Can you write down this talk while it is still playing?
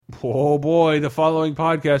Oh boy, the following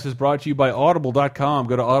podcast is brought to you by Audible.com.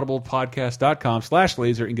 Go to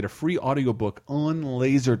audiblepodcast.com/laser and get a free audiobook on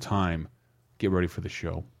Laser Time. Get ready for the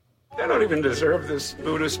show. I don't even deserve this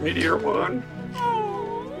Buddhist meteor one.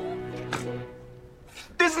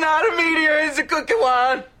 This is not a meteor, it's a cookie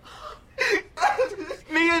wand.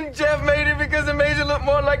 Me and Jeff made it because it made you look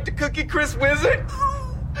more like the Cookie Crisp Wizard.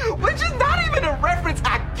 Which is not even a reference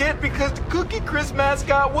I get because the Cookie Crisp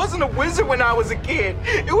mascot wasn't a wizard when I was a kid.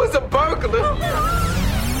 It was a burglar.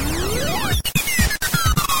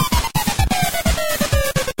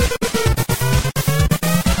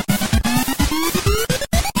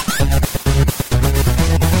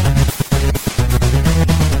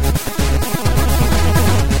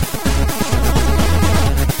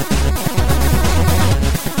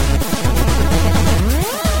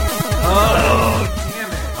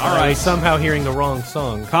 Somehow hearing the wrong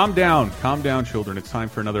song. Calm down, children. It's time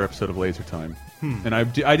for another episode of Laser Time. And I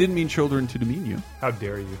didn't mean children to demean you. How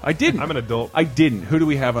dare you? I didn't. I'm an adult. I didn't. Who do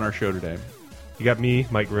we have on our show today? You got me,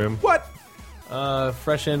 Mike Grimm. What?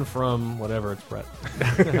 Fresh in from whatever, it's Brett.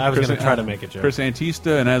 I was going to try to make a joke. Chris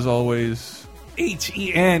Antista, and as always,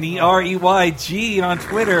 HENEREYG on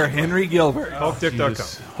Twitter, Henry Gilbert.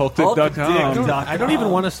 HulkDick.com. HulkDick.com. I don't even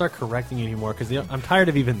want to start correcting you anymore because I'm tired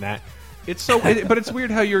of even that. It's so, but it's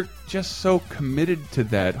weird how you're just so committed to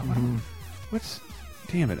that.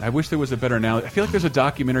 Damn it! I wish there was a better analogy. I feel like there's a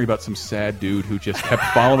documentary about some sad dude who just kept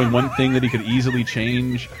following one thing that he could easily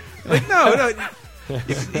change. Like, no,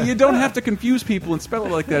 you don't have to confuse people and spell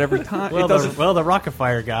it like that every time. Well, the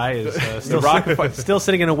Rockefeller guy is still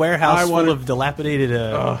sitting in a warehouse full of dilapidated.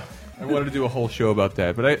 I wanted to do a whole show about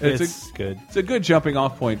that, but it's good. It's a good jumping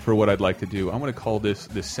off point for what I'd like to do. I'm going to call this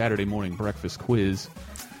Saturday morning breakfast quiz.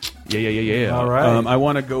 Yeah. All right. I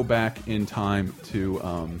want to go back in time to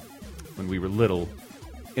when we were little,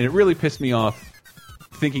 and it really pissed me off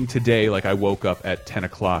thinking today, like I woke up at 10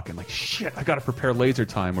 o'clock and like, shit, I got to prepare Laser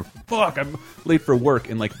Time, or fuck, I'm late for work.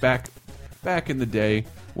 And like back in the day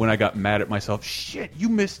when I got mad at myself, shit, you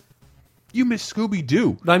missed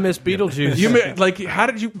Scooby-Doo. I miss Beetlejuice. How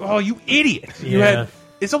did you? Oh, you idiot! You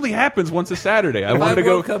It only happens once a Saturday. I wanted to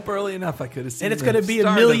go. Woke up early enough, I could have seen. And it's going to be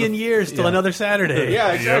a million years till another Saturday.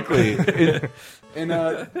 Yeah, exactly. and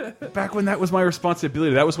back when that was my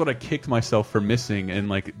responsibility, that was what I kicked myself for missing. And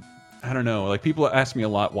like, I don't know. Like people ask me a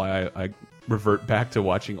lot why I revert back to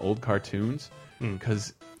watching old cartoons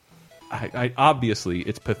because I obviously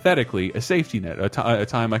it's pathetically a safety net, a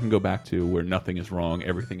time I can go back to where nothing is wrong,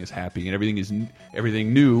 everything is happy, and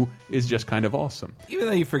everything new is just kind of awesome. Even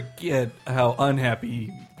though you forget how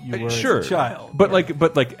unhappy you were as a child. But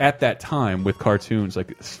like at that time with cartoons,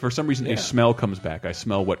 like for some reason a smell comes back. I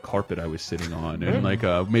smell what carpet I was sitting on, and like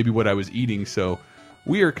maybe what I was eating. So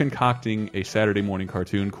we are concocting a Saturday morning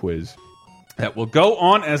cartoon quiz that will go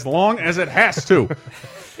on as long as it has to,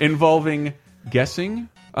 involving guessing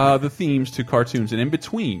the themes to cartoons, and in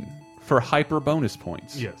between, for hyper bonus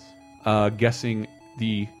points. Yes. Guessing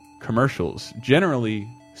the commercials, generally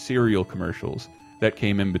cereal commercials, that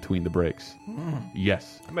came in between the breaks.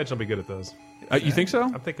 Yes. I imagine I'll be good at those. You think so?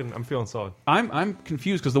 I'm feeling solid. I'm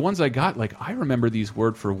confused because the ones I got, like I remember these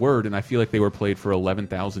word for word, and I feel like they were played for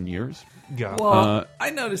 11,000 years. Yeah. Well,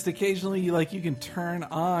 I noticed occasionally, like you can turn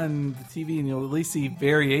on the TV and you'll at least see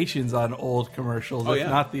variations on old commercials, if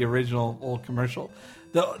not the original old commercial.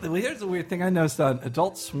 Here's the weird thing I noticed on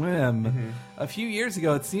Adult Swim a few years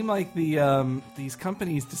ago. It seemed like these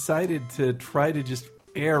companies decided to try to just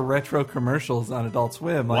air retro commercials on Adult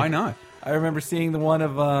Swim. Like, why not? I remember seeing the one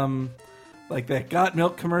of like that Got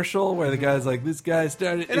Milk commercial where the guy's like, "This guy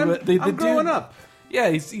started." I'm growing up. Yeah,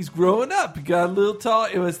 he's growing up. He got a little tall.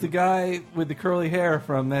 It was the guy with the curly hair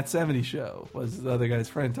from That 70s Show. Was the other guy's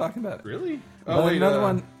friend talking about it? Really? Another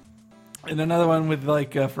one. And another one with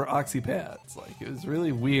like for oxypads. Like it was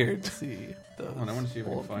really weird to see. I want to see if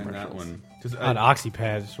I can find that one. On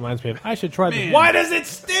oxypads reminds me of I should try this. Why does it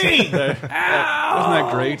sting? Ow! Wasn't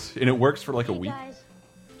that great? And it works for like a week. Guys,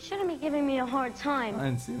 shouldn't be giving me a hard time. I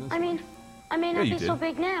didn't see this. I mean, I may not you be did. so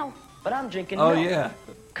big now. But I'm drinking Oh milk. yeah.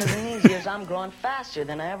 Because in these years, I'm growing faster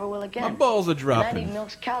than I ever will again. My balls are And I dropping. need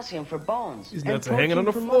milk's calcium for bones. These and nuts are hanging on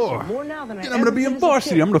the protein for muscle. floor. More now than I I'm ever gonna be did in as a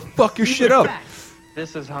varsity. kid. I'm gonna fuck your shit up.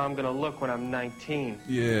 This is how I'm gonna look when I'm 19.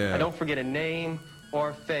 Yeah. I don't forget a name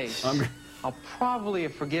or a face. I'll probably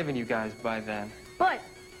have forgiven you guys by then. But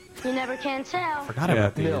you never can tell. Forgot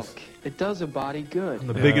about these. Milk. It does a body good.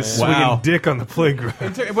 The biggest Wow. swinging dick on the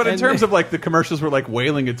playground. But in terms of like the commercials were like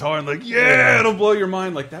wailing guitar and like, yeah, it'll blow your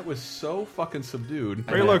mind. Like that was so fucking subdued.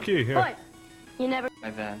 Very low key. Yeah. But you never. By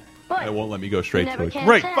then. But It won't let me go straight You to never it. can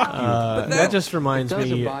Great, tell. fuck you. That just reminds It does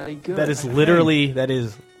me a body good. that is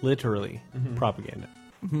literally propaganda.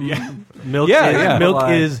 Yeah. Milk, milk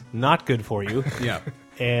is not good for you. Yeah.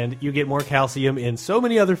 And you get more calcium in so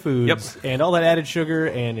many other foods, and all that added sugar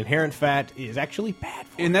and inherent fat is actually bad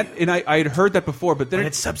for you. And I had heard that before, but then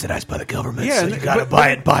it's subsidized by the government, yeah, so you gotta buy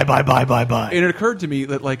it, buy. And it occurred to me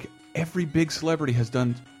that like every big celebrity has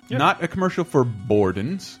done not a commercial for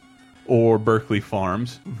Borden's or Berkeley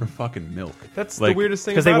Farms for fucking milk. That's like, the weirdest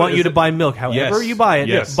thing because they want you to buy milk. However you buy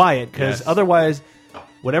it, buy it, because otherwise,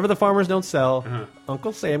 whatever the farmers don't sell,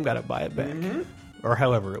 Uncle Sam got to buy it back. Or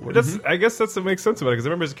however it works. I guess that's what makes sense about it. Because I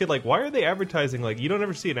remember as a kid, like, why are they advertising? Like, you don't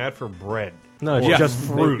ever see an ad for bread. No, it's just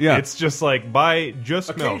fruit. Yeah. It's just like, buy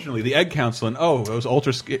just milk. Occasionally, the Egg Council and those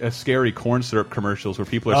ultra scary corn syrup commercials where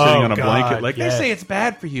people are sitting on a blanket. Like, they say it's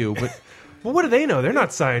bad for you, but... Well, what do they know? They're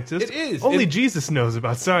not scientists. It is. Only Jesus knows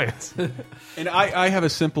about science. And I have a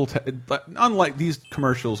simple... unlike these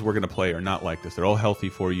commercials we're going to play are not like this. They're all healthy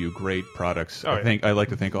for you, great products. I like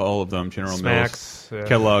to thank all of them, General Smacks, Mills,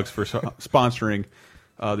 Kellogg's for sponsoring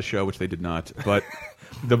the show, which they did not. But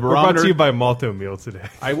the We're barometer... brought to you by Malto Meal today.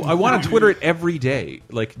 I want to Twitter it every day.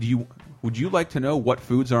 Like, would you like to know what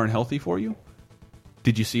foods aren't healthy for you?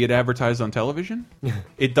 Did you see it advertised on television?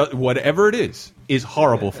 It does, whatever it is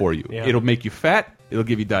horrible for you. Yeah. It'll make you fat. It'll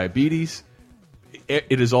give you diabetes.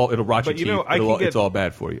 It'll rot your teeth. It's all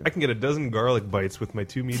bad for you. I can get a dozen garlic bites with my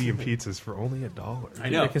 2 medium pizzas for only $1. I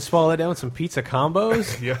know. I can swallow that down with some pizza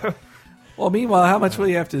combos. Yeah. Well, meanwhile, how much will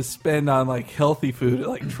you have to spend on like healthy food at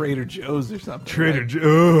like Trader Joe's or something? Trader Joe's.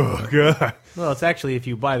 Oh god. Well, it's actually if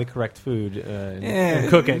you buy the correct food and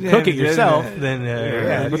cook it yourself,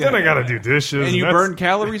 then but then I gotta do dishes, and you burn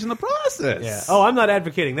calories in the process. Yeah. Oh, I'm not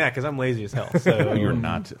advocating that because I'm lazy as hell. So you're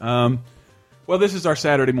not. Well, this is our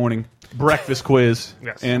Saturday morning breakfast quiz,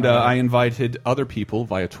 yes. And I invited other people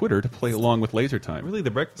via Twitter to play along with Laser Time. Really,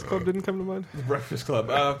 the Breakfast Club didn't come to mind? The Breakfast Club.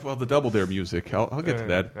 Well, the Double Dare music. I'll get to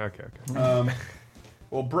that. Okay.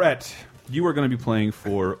 Well, Brett, you are going to be playing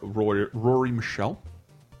for Rory Michelle.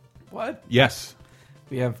 What? Yes.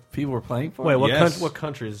 We have people we're playing for? Wait, Yes. what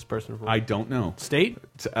country is this person from? I don't know. State?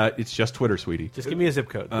 It's just Twitter, sweetie. Just give me a zip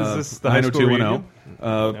code. Is this the high school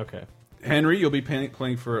 90210. Okay. Henry, you'll be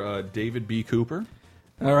playing for David B. Cooper.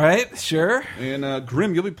 All right, sure. And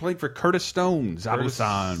Grim, you'll be playing for Curtis Stone.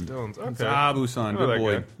 Zabusan. Stones. Okay. Zabusan, good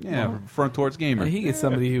boy. Guy. Yeah, front towards gamer. He gets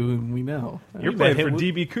somebody who we know. You're playing for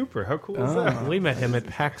DB Cooper. How cool is that? We met him at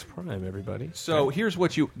PAX Prime, everybody. So here's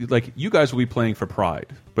what you guys will be playing for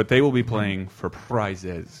pride, but they will be playing for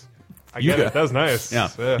prizes. I get it. That was nice.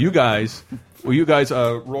 Yeah. You guys,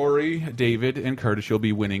 Rory, David, and Curtis, you'll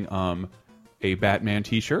be winning a Batman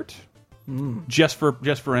T-shirt. Just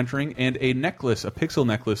for entering, and a necklace, a pixel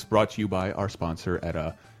necklace brought to you by our sponsor at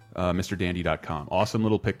MrDandy.com. Awesome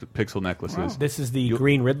little pixel necklaces. Wow. This is the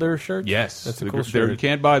Green Riddler shirt? Yes. That's a cool shirt. You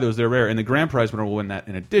can't buy those, they're rare. And the grand prize winner will win that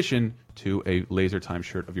in addition to a Laser Time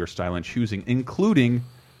shirt of your style and choosing, including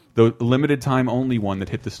the limited time only one that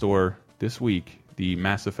hit the store this week, the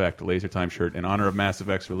Mass Effect Laser Time shirt in honor of Mass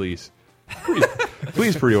Effect's release.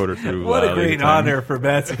 Please pre-order through. What a great honor for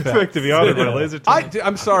Mass Effect to be honored by Laser Time.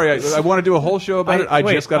 I'm sorry. I want to do a whole show about it. I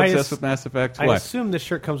just got obsessed with Mass Effect. I assume this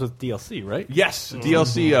shirt comes with DLC, right? Yes,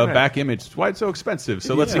 DLC back image. It's why it's so expensive.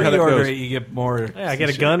 So let's see how that Pre-order goes. it, you get more. Yeah, I get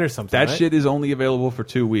a gun or something. That right? shit is only available for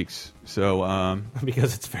 2 weeks. So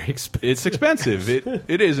because it's very expensive. It's expensive.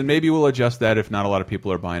 It is, and maybe we'll adjust that if not a lot of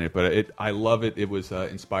people are buying it. But I love it. It was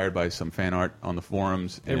inspired by some fan art on the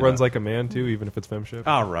forums. It runs like a man too, even if it's femship.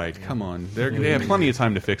 All right, come on. They have plenty of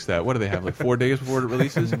time to fix that. What do they have? Like 4 days before it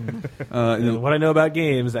releases? What I know about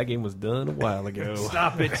games, that game was done a while ago.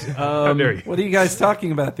 Stop it. How dare you? What are you guys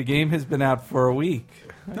talking about? The game has been out for a week.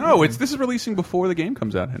 No, this is releasing before the game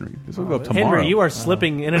comes out, Henry. This will go up tomorrow. Henry, you are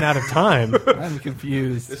slipping in and out of time. I'm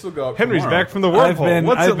confused. This will go up Henry's tomorrow. back from the wormhole.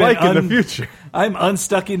 What's it like in the future? I'm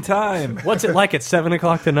unstuck in time. What's it like at 7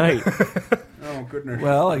 o'clock tonight? Oh, goodness.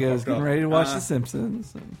 Well, I was getting ready to watch The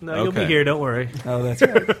Simpsons. No, you'll be here. Don't worry. Oh, that's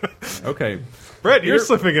right. Okay. Brett, you're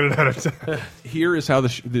slipping in and out of time. Here is how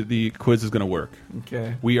the quiz is going to work.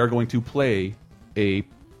 Okay. We are going to play a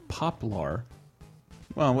poplar.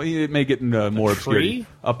 Well, it may get more obscurity.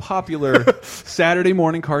 A popular Saturday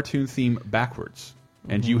morning cartoon theme backwards,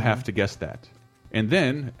 and you have to guess that. And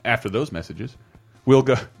then after those messages,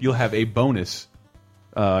 you'll have a bonus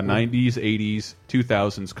 90s, 80s,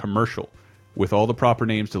 2000s commercial with all the proper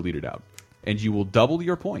names deleted out, and you will double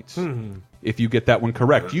your points if you get that one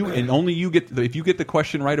correct. If you get the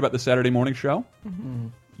question right about the Saturday morning show,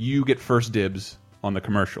 you get first dibs on the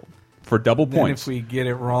commercial for double points. If we get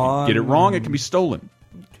it wrong, it can be stolen.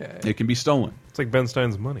 Okay. It can be stolen. It's like Ben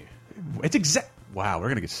Stein's money. It's exact. Wow, we're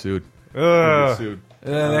gonna get sued.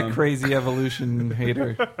 That crazy evolution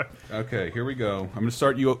hater. Okay, here we go. I'm going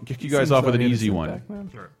to kick you guys off with an easy one.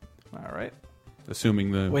 All right.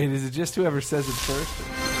 Assuming the... Wait, is it just whoever says it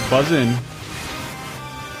first? Buzz in.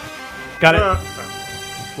 Got it.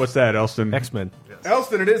 What's that, Elston? X-Men.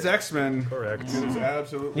 Elston, it is X-Men. Correct. It is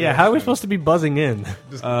absolutely Yeah, how are we supposed to be buzzing in?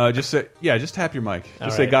 Just say, just tap your mic.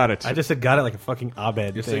 Just say got it. I just said got it like a fucking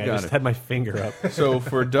Abed Just thing. say I got just it. had my finger up. So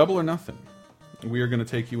for Double or Nothing, we are going to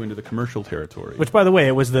take you into the commercial territory. Which, by the way,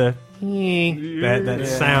 it was the that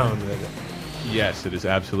sound. Yes, it is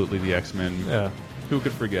absolutely the X-Men. Yeah. Who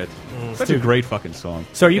could forget? Such a great fucking song.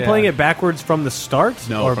 So are you playing it backwards from the start?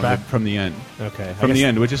 No, or from the end. Okay. From the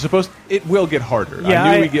end, which is supposed... It will get harder. Yeah,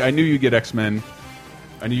 I knew you get X-Men.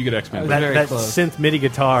 I knew you get X-Men. That synth MIDI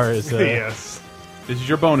guitar is... Yes. This is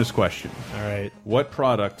your bonus question. All right. What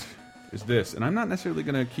product is this? And I'm not necessarily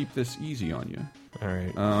going to keep this easy on you. All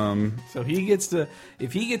right. So he gets to...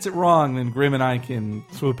 If he gets it wrong, then Grim and I can...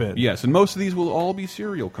 Swoop in. Yes, and most of these will all be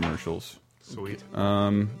cereal commercials. Sweet.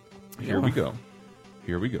 Here we go.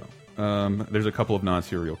 Here we go. There's a couple of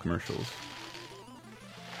non-cereal commercials.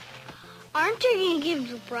 Aren't you going to give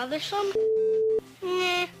your brother some?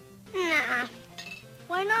 Nah.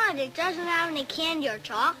 Why not? It doesn't have any candy or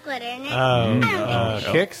chocolate in it.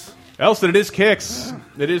 Kicks? Elston, it is Kicks.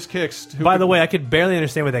 It is Kicks. By the way, I could barely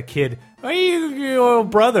understand what that kid... Are you your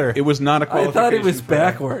brother? It was not a I qualification. thought it was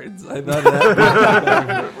backwards. I thought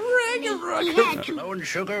that Low in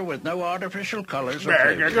sugar with no artificial colors or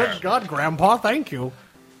flavors. Good God, Grandpa, thank you.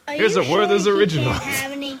 Here's a Werther's original.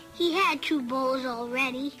 He had 2 bowls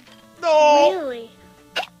already. No! Really?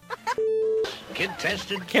 Kid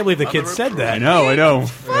tested. Can't believe the kid said that. I know.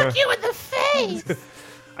 Fuck you in the face!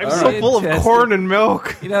 I'm so full of corn and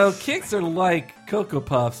milk. You know, Kicks are like Cocoa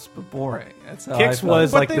Puffs, but boring. That's how Kicks I felt.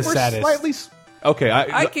 was But like they the were saddest. slightly... Okay,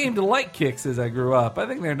 I came to like Kicks as I grew up. I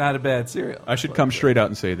think they're not a bad cereal. I should come straight out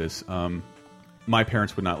and say this. My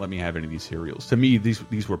parents would not let me have any of these cereals. To me,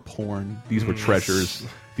 these were porn. These were treasures.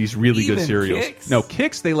 These really good Even cereals. Kix? No,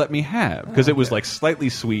 Kix they let me have because it was like slightly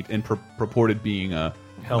sweet and purported being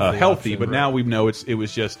healthy. option, But now we know it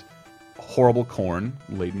was just horrible corn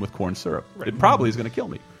laden with corn syrup. It probably is going to kill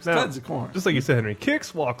me. Tons of corn. Just like you said, Henry,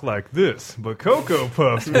 Kicks walk like this, but Cocoa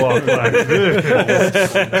Puffs walk like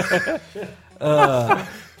this.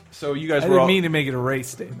 So you guys I were didn't all, mean to make it a race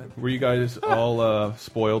statement. were you guys all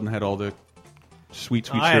spoiled and had all the sweet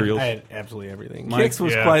cereals? I had absolutely everything. Kicks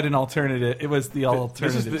was quite an alternative. It was the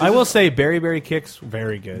alternative. I will say Berry Berry Kicks,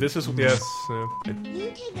 very good. This is Yes.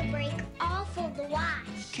 You take a break off of the watch.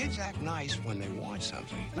 Kids act nice when they want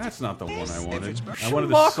something. That's not the one I wanted. I wanted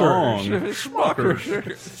the song.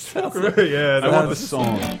 Schmucker. Yeah, I want the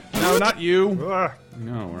song. No, not you.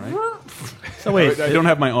 No, right? So wait, I don't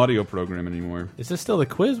have my audio program anymore. is this still the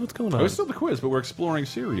quiz? What's going on? Oh, it's still the quiz, but we're exploring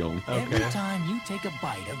cereal. Every time you take a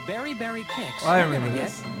bite of Berry Berry Kicks, I you're remember gonna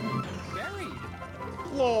this. get buried.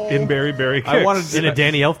 In Berry Berry Kicks. I wanted in a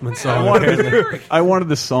Danny Elfman song. I wanted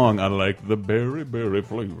the song. I like the berry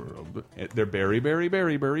flavor of the. They're very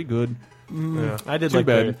good. I did Too like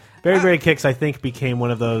bad. Berry Berry Kicks. I think became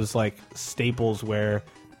one of those like staples where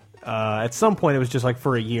at some point it was just like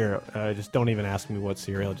for a year. Just don't even ask me what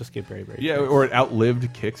cereal. Just get Berry Berry. Yeah, Kicks. or it outlived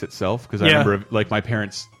Kix itself because I remember like my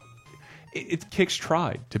parents. Kix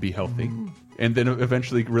tried to be healthy. And then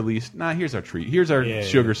eventually released, here's our treat. Here's our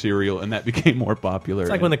sugar cereal, and that became more popular.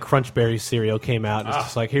 It's like when the Crunch Berries cereal came out. It's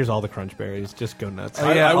just like, here's all the Crunch Berries. Just go nuts.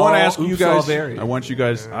 I want to ask you guys. Berry. I want you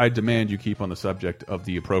guys. I demand you keep on the subject of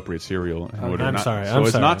the appropriate cereal. I'm sorry. So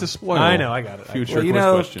as not to spoil. I know. I got it. Future Well, you quiz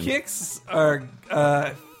know, question. Kicks are.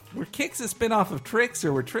 Were Kicks a spin-off of Trix,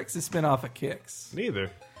 or were Trix a spin-off of Kicks?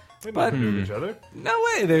 Neither. They But- don't do each other. No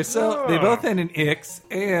way. They both end in Ix,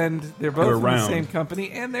 and they're both from the round. same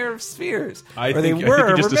company, and they're spheres. I Or think they you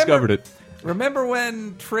were. just discovered it. Remember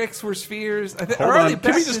when Trix were spheres? Hold on.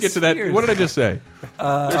 Can we just get to that? What did I just say?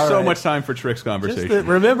 There's so right. much time for Trix conversation.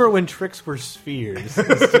 Remember when tricks were spheres?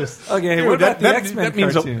 It's just, Okay, Dude, what about the that X-Men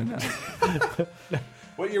means cartoon?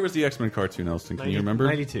 What year was the X-Men cartoon, Elston? Can you remember?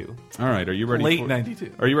 92. All right. Are you ready? Late for,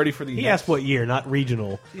 92. Are you ready for the? He asked what year, not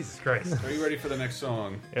regional. Jesus Christ. Are you ready for the next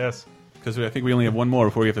song? Yes. Because I think we only have one more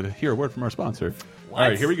before we have to hear a word from our sponsor. All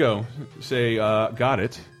right, here we go. Say, got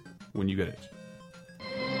it when you get it.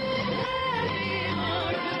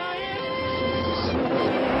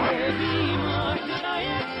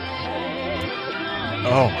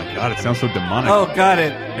 Oh my God! It sounds so demonic. Oh, got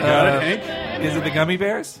it. You got it, Hank? Is it the Gummy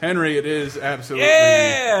Bears? Henry, it is absolutely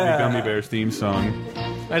Yeah! the Gummy Bears theme song.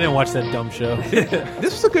 I didn't watch that dumb show.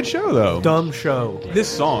 This was a good show, though. Dumb show. This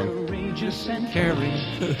song. courageous and caring,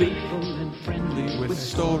 faithful and friendly, with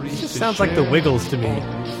stories. It just sounds like the Wiggles to me.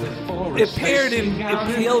 It paled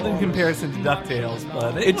in comparison to DuckTales,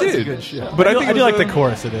 but it was a good show. But I do like the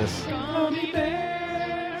chorus of this.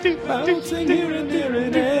 Bouncing here and there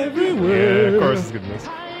and everywhere. Yeah, of course it's good in this.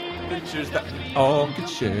 Pictures that all could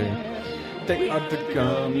share. They are the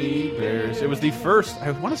Gummy Bears. It was the first, I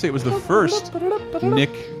want to say it was the first Nick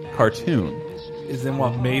cartoon. Is then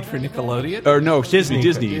what, made for Nickelodeon? Or no, Disney.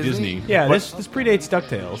 Yeah, but this predates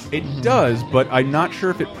DuckTales. It does, but I'm not sure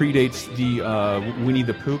if it predates the Winnie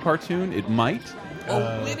the Pooh cartoon. It might.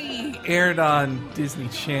 Winnie aired on Disney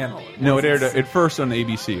Channel. No, it aired at first on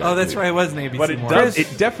ABC. Oh, that's right, it was an ABC. But it does.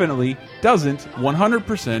 It definitely doesn't.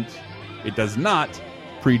 100%. It does not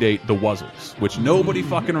predate the Wuzzles, which nobody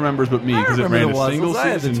fucking remembers but me because it ran a single season. I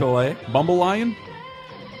had the toy. Bumble Lion.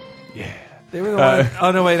 Yeah. They were the one.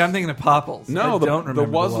 Oh no, wait! I'm thinking of Popples. No, I don't remember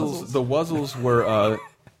the Wuzzles. The Wuzzles were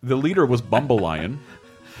the leader was Bumble Lion.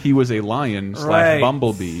 He was a lion /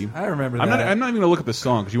 bumblebee. I remember that. I'm not even going to look at the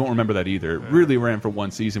song because you won't remember that either. It really ran for one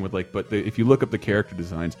season with if you look up the character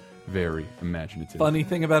designs, very imaginative. Funny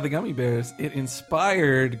thing about the Gummy Bears, it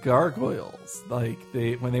inspired Gargoyles. Like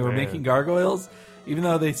when they were making Gargoyles, even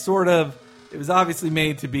though they it was obviously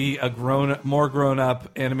made to be a more grown up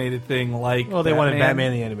animated thing like Well, they wanted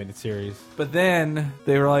Batman the Animated Series. But then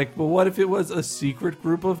they were like, well, what if it was a secret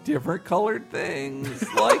group of different colored things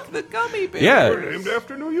like the Gummy Bears? Yeah. We're named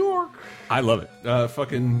after New York. I love it.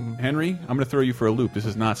 Fucking Henry, I'm going to throw you for a loop. This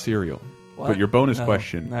is not cereal. What? But your bonus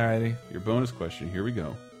question. Alrighty. Your bonus question. Here we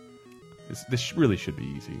go. This really should be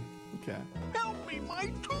easy. Okay. Help me,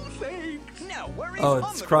 my toothache. No worries. Oh,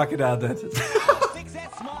 it's Crocodile Dentist.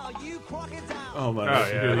 Oh my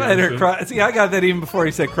gosh! See, I got that even before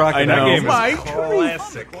he said crocodile. I know. That game my is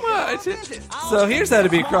classic. So here's how to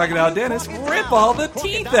be a crocodile dentist: rip all the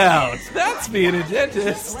teeth out. That's being a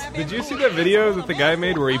dentist. Did you see that video that the guy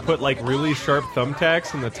made where he put like really sharp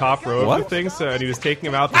thumbtacks in the top row of the thing? So and he was taking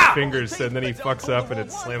them out with his fingers, and then he fucks up and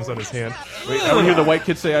it slams on his hand. Wait, I want to hear the white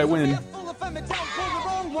kid say, "I win."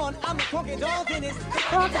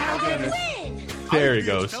 There he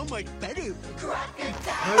goes.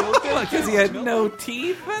 Because he had no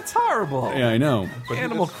teeth? That's horrible. Yeah, I know. But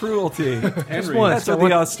animal cruelty. Just once. That's what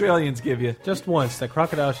the Australians give you. Just once. That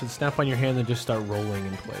crocodile should snap on your hand and just start rolling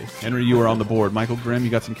in place. Henry, you are on the board. Michael Grimm, you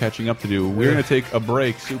got some catching up to do. We're going to take a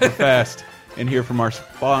break super fast and hear from our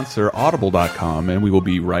sponsor, Audible.com, and we will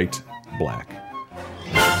be right back.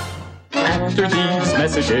 After these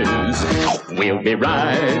messages, we'll be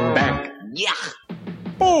right back. Yeah.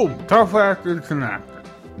 Boom! Tough Actor Connected.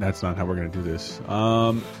 That's not how we're going to do this.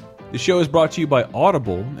 The show is brought to you by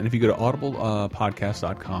Audible, and if you go to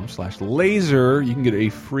audiblepodcast.com/laser, you can get a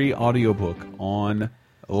free audiobook on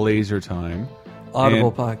Laser Time.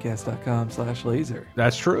 Audiblepodcast.com/laser.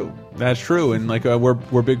 That's true. That's true. And like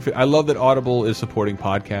we're big. I love that Audible is supporting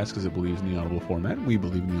podcasts because it believes in the Audible format. We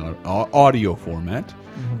believe in the audio format,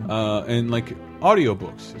 and like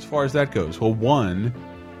audiobooks. As far as that goes, well,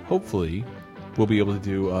 hopefully, we'll be able to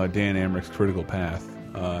do Dan Amrich's Critical Path.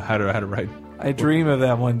 How to write. I dream of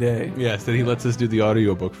that one day. Yes, that he lets us do the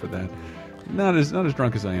audiobook for that. Not as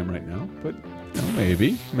drunk as I am right now, but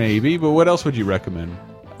maybe. But what else would you recommend?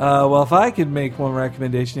 Well, if I could make one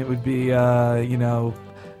recommendation, it would be, I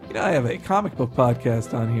have a comic book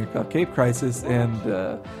podcast on here called Cape Crisis, and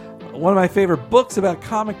one of my favorite books about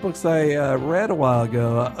comic books I read a while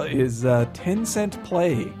ago is 10 Cent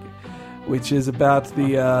Plague, which is about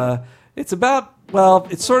it's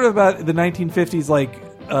sort of about the 1950s, like,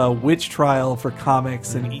 witch trial for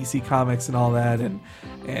comics and EC Comics and all that, and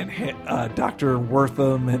Dr.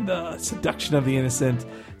 Wortham and the seduction of the innocent.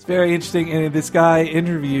 It's very interesting, and this guy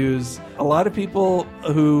interviews a lot of people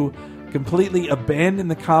who completely abandoned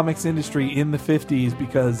the comics industry in the 50s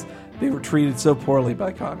because they were treated so poorly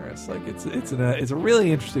by Congress. Like it's a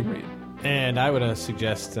really interesting read. And I would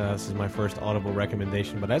suggest, this is my first Audible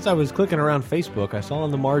recommendation, but as I was clicking around Facebook, I saw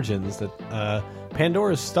on the margins that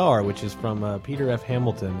Pandora's Star, which is from Peter F.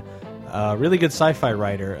 Hamilton, really good sci-fi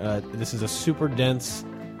writer. This is a super dense,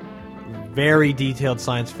 very detailed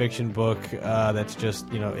science fiction book that's just,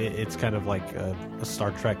 it's kind of like a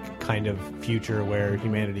Star Trek kind of future where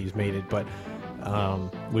humanity's made it, but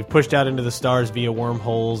we've pushed out into the stars via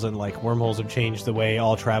wormholes, and like wormholes have changed the way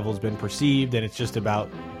all travel has been perceived, and it's just about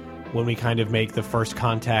when we kind of make the first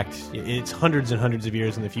contact. It's hundreds and hundreds of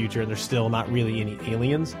years in the future, and there's still not really any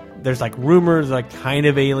aliens. There's like rumors, like kind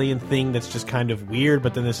of alien thing that's just kind of weird,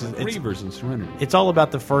 but then this is Reavers and Serenity. It's all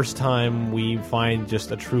about the first time we find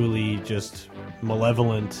just a truly just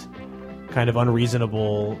malevolent, kind of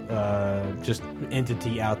unreasonable just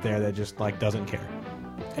entity out there that just like doesn't care.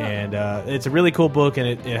 And it's a really cool book, and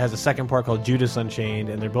it has a second part called Judas Unchained,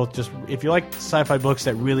 and they're both just, if you like sci-fi books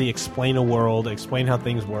that really explain a world, explain how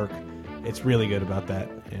things work, it's really good about that.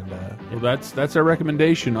 And well, that's our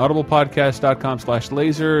recommendation.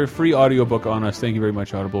 audiblepodcast.com/laser. Free audiobook on us. Thank you very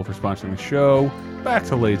much, Audible, for sponsoring the show. Back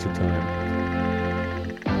to Laser Time.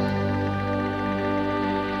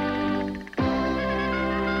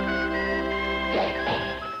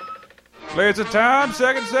 Laser Time,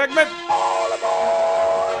 second segment. All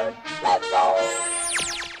aboard! Let's go!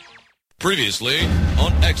 Previously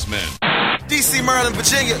on X-Men. DC, Maryland,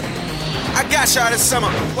 Virginia. I got y'all this summer.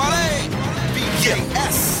 Wale,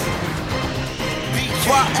 BKS.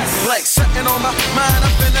 BKS. Like something on my mind,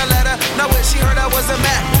 I'm finna let her know it. She heard I was a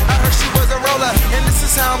Mac. I heard she was a roller. And this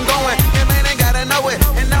is how I'm going. And man ain't gotta know it.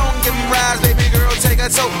 And don't give me rides, baby girl. Take a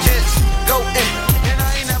token. Go in.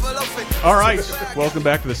 All right, welcome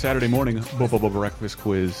back to the Saturday morning breakfast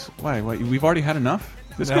quiz. Why? We've already had enough.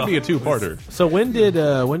 This could be a two-parter. So when did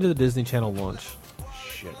the Disney Channel launch?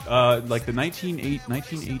 Shit, like the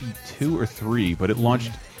 1982 or 3, but it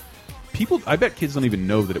launched. People, I bet kids don't even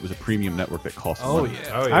know that it was a premium network that cost money.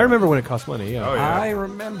 Yeah. Oh, yeah. I remember when it cost money. Yeah. Oh, yeah. I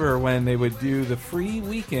remember when they would do the free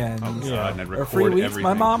weekends or free weeks.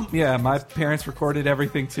 Everything. My parents recorded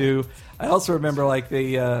everything too. I also remember like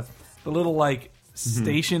the little like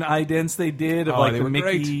station idents they did of like the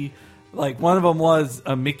Mickey. Great. Like one of them was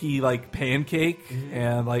a Mickey like pancake,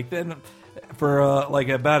 and like then for like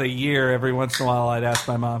about a year, every once in a while, I'd ask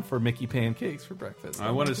my mom for Mickey pancakes for breakfast.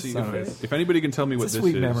 I want to see if anybody can tell me what this is. It's a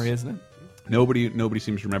sweet memory, isn't it? Nobody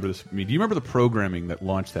seems to remember this. I mean, do you remember the programming that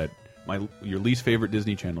launched that? Your least favorite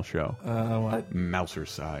Disney Channel show? What?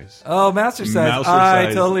 Mousercise. Oh, Mousercise.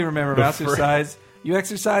 I totally remember Mousercise. You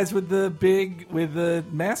exercise with the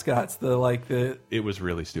mascots, It was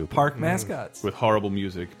really stupid. Park mascots with horrible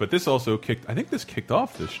music. But this also kicked. I think this kicked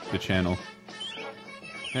off the channel.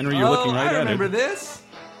 Henry, you're looking right at it. I remember this.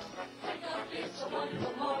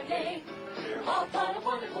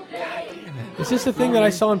 Is this the thing that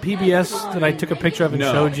I saw on PBS that I took a picture of and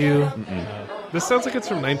showed you? This sounds like it's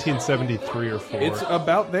from 1973 or 4. It's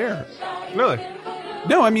about there. Really?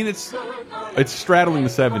 No, I mean it's straddling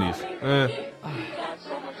the 70s.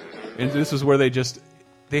 And this is where they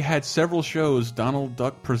had several shows. Donald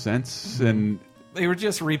Duck Presents, and they were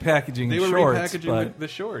just repackaging. They were repackaging the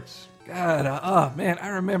shorts. God, man, I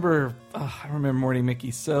remember Morning Mickey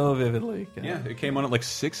so vividly. God. Yeah, it came on at like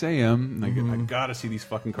 6 a.m. I gotta see these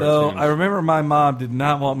fucking cartoons. So I remember my mom did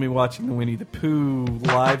not want me watching the Winnie the Pooh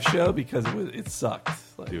live show because it sucked.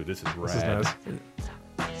 Like, dude, this is rad.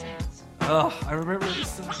 I remember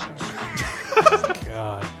this.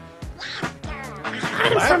 God.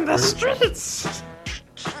 From the streets.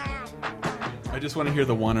 I just want to hear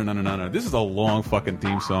the wanna. This is a long fucking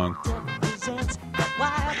theme song.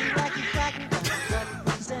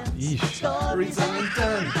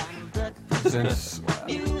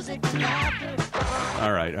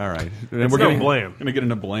 All right. And we're gonna get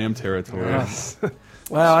into Blam territory.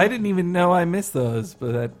 Wow, I didn't even know I missed those,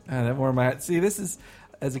 but that warmed my heart. See, this is.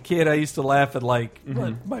 As a kid, I used to laugh at my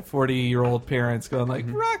 40-year-old parents going like,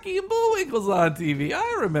 Rocky and Bullwinkle's on TV.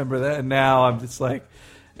 I remember that. And now I'm just like,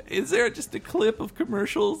 is there just a clip of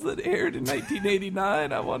commercials that aired in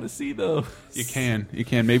 1989? I want to see those. You can.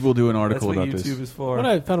 Maybe we'll do an article about this. That's what YouTube is for. What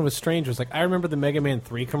I found was strange was I remember the Mega Man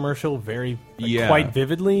 3 commercial quite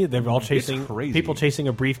vividly. They were all chasing people chasing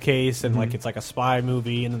a briefcase, and it's like a spy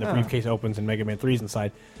movie, and then the briefcase opens and Mega Man 3's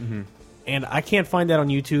inside. And I can't find that on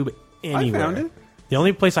YouTube anywhere. I found it. The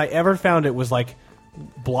only place I ever found it was like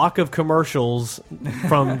block of commercials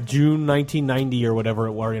from June 1990 or whatever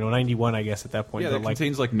it was, 91 I guess at that point. Yeah, that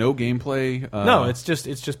contains no gameplay. No, it's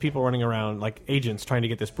just people running around like agents trying to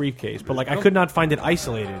get this briefcase. But I could not find it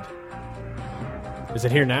isolated. Is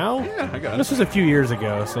it here now? Yeah, I got it. This was a few years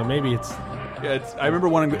ago, so maybe it's. Yeah, I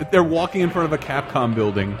remember they're walking in front of a Capcom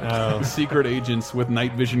building. Secret agents with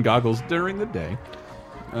night vision goggles during the day.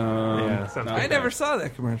 I never saw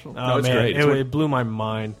that commercial. Oh, it's man, great. It blew my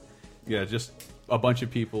mind. Yeah, just a bunch of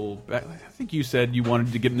people. I think you said you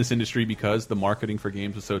wanted to get in this industry because the marketing for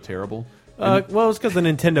games was so terrible. Well, it's because the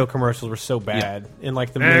Nintendo commercials were so bad in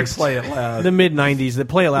the Play It Loud. The mid '90s. The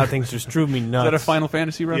Play It Loud things just drove me nuts. Is that a Final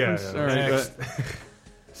Fantasy reference? Yeah. All right,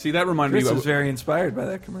 see, that reminded me. Chris was very inspired by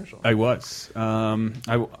that commercial. I was.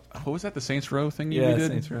 What was that? The Saints Row thing you did?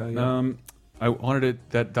 Saints Row. Yeah. I wanted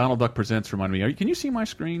that Donald Duck Presents reminded me. Can you see my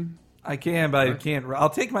screen? I can, but I can't.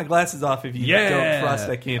 I'll take my glasses off if you don't trust.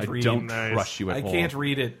 I can't read. I don't trust you at all. I can't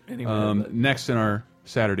read it anymore. Next in our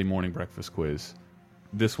Saturday morning breakfast quiz,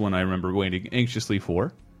 this one I remember waiting anxiously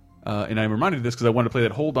for, and I'm reminded of this because I wanted to play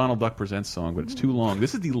that whole Donald Duck Presents song, but it's too long.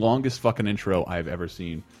 This is the longest fucking intro I've ever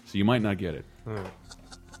seen, so you might not get it.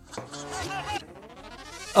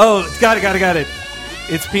 Oh, got it.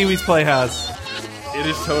 It's Pee-wee's Playhouse. It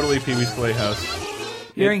is totally Pee-wee's Playhouse.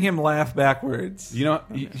 Hearing him laugh backwards. You know.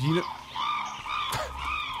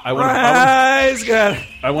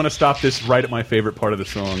 I want to stop this right at my favorite part of the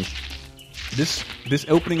song. This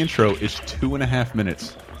opening intro is 2.5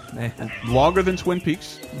 minutes. Longer than Twin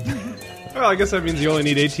Peaks. Well, I guess that means you only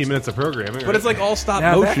need 18 minutes of programming. Right? But it's like all stop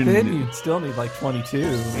Back motion. then, you'd still need like 22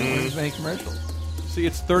 to make commercials. See,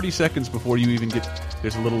 it's 30 seconds before you even get...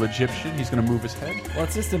 There's a little Egyptian. He's going to move his head. Well,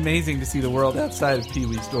 it's just amazing to see the world outside of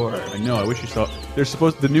Pee-wee's door. I know. I wish you saw...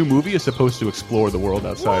 The new movie is supposed to explore the world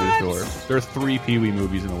outside his door. There are 3 Pee-wee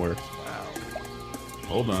movies in the works. Wow.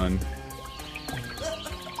 Hold on.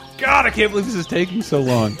 God, I can't believe this is taking so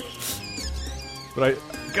long. But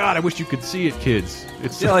God, I wish you could see it, kids.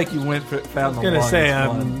 It's I feel like you found the longest one. I was going to say,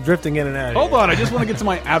 I'm drifting in and out. Hold on, I just want to get to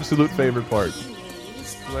my absolute favorite part.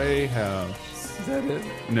 Playhouse. Is that it?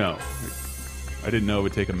 No. I didn't know it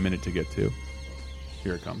would take a minute to get to.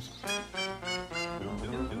 Here it comes.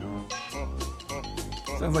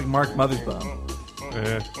 Sounds like Mark Mothersbaugh.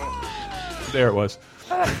 There it was.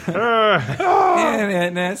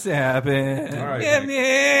 And that's happened. All right,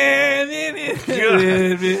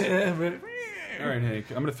 All right, Hank.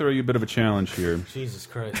 I'm going to throw you a bit of a challenge here. Jesus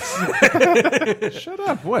Christ. Shut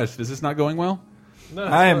up, Wes. Is this not going well? No,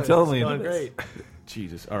 I am totally going great.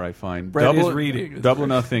 Jesus. All right, fine. Brett is reading. Double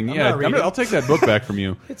nothing. Yeah, I'll take that book back from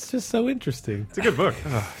you. It's just so interesting. It's a good book.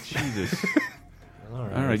 Oh, Jesus. All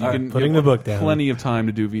right, you can putting the book down. Plenty of time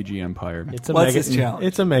to do VG Empire. What's this challenge?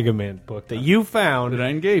 It's a Mega Man book that you found. That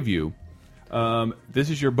I gave you. This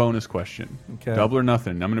is your bonus question. Okay. Double or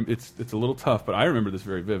nothing. It's a little tough, but I remember this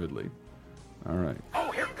very vividly. All right.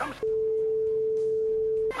 Oh, here comes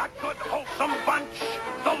a good wholesome bunch.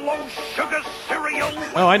 The low sugar cereal.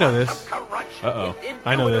 Oh, I know this. Uh-oh.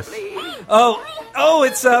 I know this. Oh,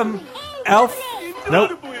 it's Alf.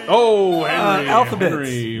 Nope. Oh, Henry. Alphabets.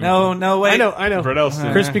 Henry. No, wait. I know. Brett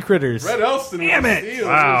Elston. Crispy Critters. Brett Elston. Damn it.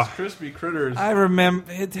 Wow. Crispy Critters. I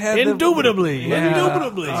remember it had Indubitably. Yeah.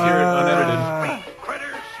 Indubitably. Let's hear it unedited.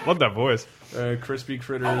 Love that voice. Crispy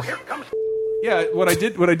Critters. Yeah, what I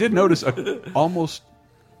did notice, almost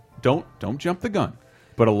don't jump the gun,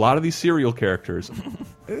 but a lot of these serial characters,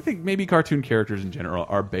 I think maybe cartoon characters in general,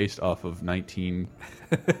 are based off of 1940s,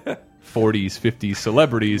 50s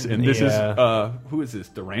celebrities, and this is who is this?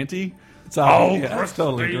 Durante? It's it's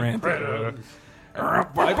totally Durante.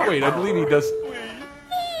 Wait, I believe he does. It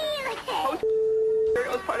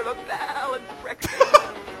was part of a balanced breakfast.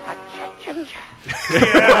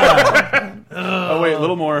 Oh wait, a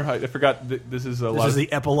little more. I forgot. This is a lot. This is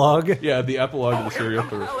the epilogue. Yeah, the epilogue of the serial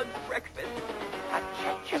killer.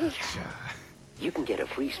 You can get a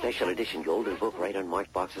free special edition golden book right on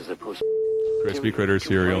marked boxes of post. Crispy Critter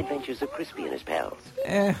cereal. Adventures of Crispy and his pals.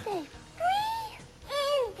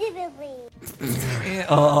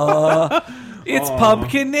 It's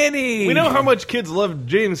Pumpkin Ninny. We know how much kids love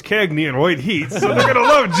James Cagney and White Heat, so they're going to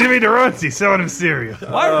love Jimmy Durante selling him cereal.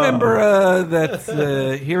 Well, I remember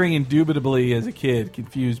that hearing Indubitably as a kid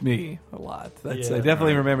confused me a lot. I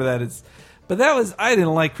definitely remember that. But I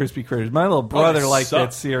didn't like Crispy Critters. My little brother liked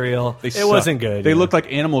that cereal. It wasn't good. They looked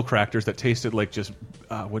like animal crackers that tasted like just,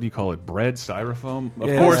 what do you call it, bread, styrofoam?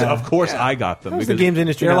 Of course I got them. How's the games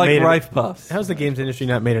industry they're not like made Rife Puffs. How's the games industry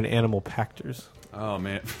not made an Animal Pactors? Oh,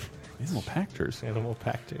 man. Animal Pactors. Animal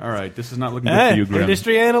Pactors. All right, this is not looking good for you, Grim.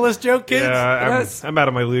 Industry analyst joke, kids. Yeah, I'm out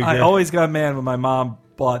of my league. I here. always got mad when my mom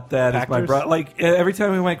bought that as my Pactors? brother. Like every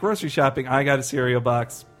time we went grocery shopping, I got a cereal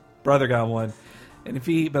box. Brother got one, and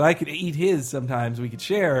but I could eat his sometimes. We could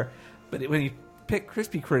share, but when you pick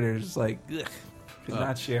Crispy Critters, like ugh, could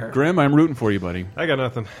not share. Grim, I'm rooting for you, buddy. I got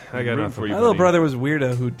nothing. I got nothing. for you, My little buddy. brother was a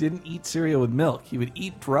weirdo who didn't eat cereal with milk. He would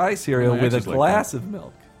eat dry cereal Oh, with a Max is like glass that. of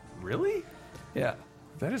milk. Really? Yeah.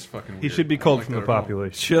 That is fucking weird. He should be I don't culled like from that the at all.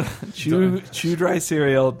 population. Chew dry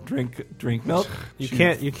cereal, drink milk. You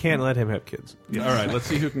can't let him have kids. All right, let's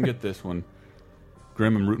see who can get this one.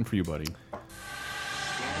 Grim, I'm rooting for you, buddy.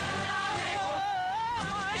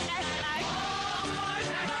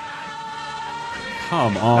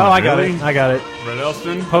 Come on. Oh, I got really? it. I got it. Brett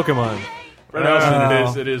Elston? Pokemon. Brett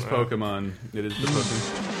Elston, it is Pokemon. It is the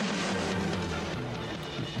Pokemon.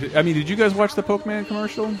 I mean, did you guys watch the Pokemon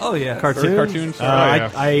commercial? Oh, yeah. Cartoons?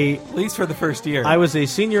 I At least for the first year. I was a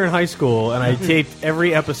senior in high school, and I taped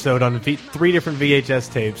every episode on 3 different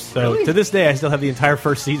VHS tapes. So to this day, I still have the entire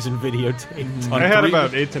first season videotaped. I had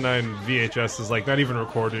about 8 to 9 VHSs, like not even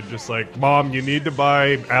recorded, just like, Mom, you need to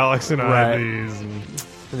buy Alex and I these. And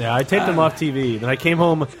Yeah, I taped them off TV. Then I came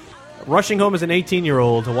home, rushing home as an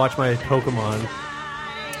 18-year-old to watch my Pokemon.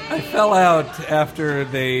 I fell out after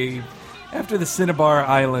they After the Cinnabar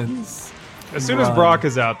Islands. As soon as Brock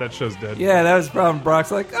is out, that show's dead. Yeah, that was the problem.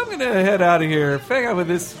 Brock's like, I'm going to head out of here. Hang out with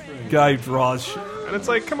this guy who draws shit. And it's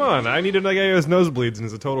like, come on, I need a guy who has nosebleeds and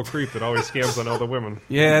is a total creep that always scams on all the women.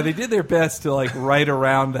 Yeah, they did their best to like write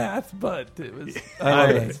around that, but it was.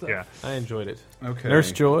 I enjoyed it. Okay,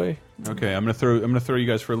 Nurse Joy. Okay, I'm gonna throw you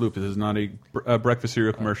guys for a loop. This is not a breakfast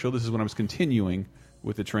cereal commercial. This is when I was continuing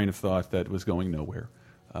with the train of thought that was going nowhere.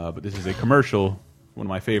 But this is a commercial, one of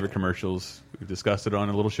my favorite commercials. We've discussed it on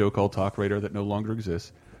a little show called Talk Radar that no longer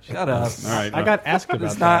exists. Shut up. All right, I got asked about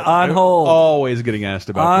It's that. not on hold. Always getting asked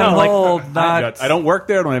about On that. hold, not. I don't work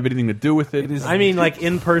there. I don't have anything to do with it. I mean, like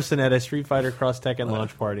in person at a Street Fighter Cross Tekken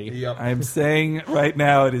launch party. I'm saying right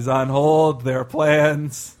now it is on hold. There are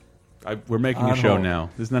plans. We're making a On show hold. now.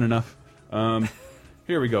 Isn't that enough?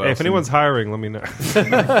 Here we go. Hey, if Elson. anyone's hiring, let me know.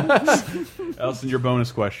 Elson, your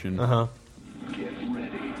bonus question. Get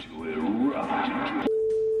ready to erupt.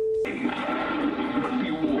 Be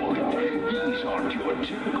warned, these aren't your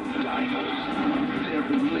typical dinos. They're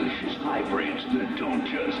delicious hybrids that don't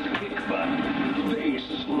just kick butt, they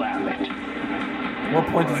slam it. What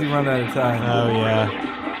point does he run out of time? Oh yeah.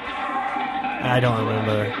 I don't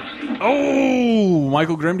remember. Oh,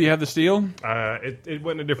 Michael Grimm, do you have the steal? It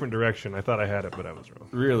went in a different direction. I thought I had it, but I was wrong.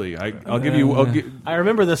 Really? I'll give you. I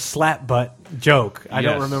remember the slap butt joke. I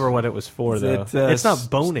don't Yes. remember what it was for Is though. it, it's not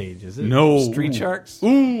Bone Age, is it? No. Street Sharks?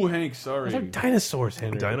 Ooh, Hank, sorry. Those are dinosaurs,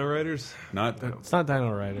 Henry. Dino Riders? Not that. It's not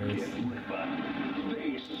Dino Riders.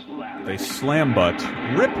 They slam butt,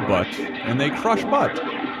 rip butt, and they crush butt.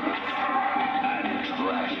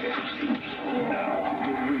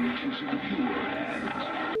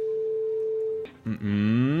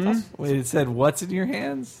 Wait, it said what's in your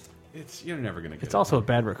hands? You're never gonna get. It's also a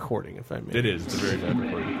bad recording, if I may. It is. It's a very bad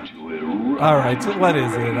recording. All right, so what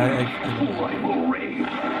is it?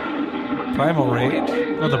 Primal Rage?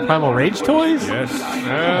 Oh, the Primal Rage toys? Yes.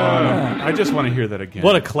 I just want to hear that again.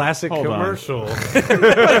 What a classic Hold on. commercial.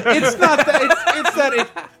 It's not that. It's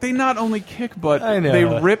that they not only kick butt, I know. they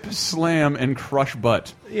rip, slam, and crush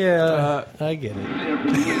butt. Yeah, I get it. You're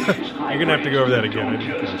going to have to go over that again.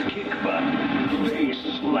 They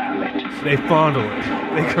slam it. They fondle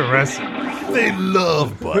it. They caress it. They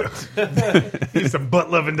love butt. These some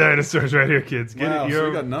butt-loving dinosaurs right here, kids. Get Wow, it, so yo.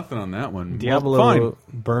 we got nothing on that one. Diablo Well,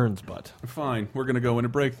 burns butt. fine. We're going to go into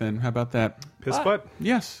break then. How about that? Piss butt?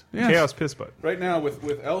 Yes. Chaos piss butt. Right now, with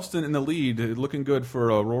Elston in the lead, looking good for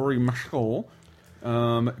Rory Marshall.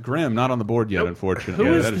 Grimm not on the board yet, unfortunately.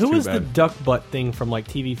 Who Yeah, is, that is who too is the bad. duck butt thing from like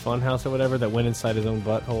TV Funhouse or whatever that went inside his own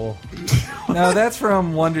butthole? No, that's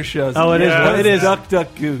from Wonder Shows. Oh, it is. Yeah, It is Duck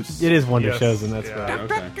Duck Goose. It is Wonder Yes. Shows, and that's Yeah.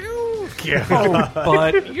 right. Okay. Oh,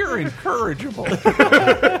 but you're incorrigible.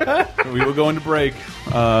 We will go into break,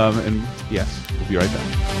 and yes, we'll be right back.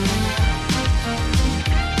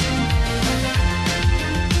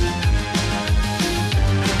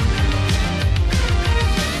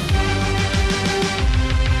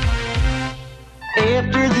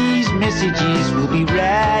 After these messages, we'll be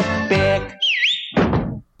right back.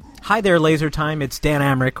 Hi there, Laser Time. It's Dan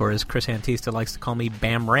Amrich, or as Chris Antista likes to call me,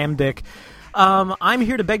 Bam Ramdick. I'm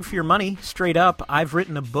here to beg for your money, straight up. I've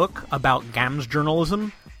written a book about games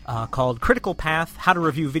journalism called Critical Path, How to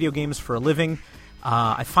Review Video Games for a Living.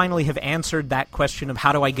 I finally have answered that question of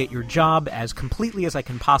how do I get your job as completely as I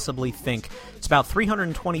can possibly think. It's about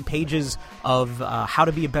 320 pages of how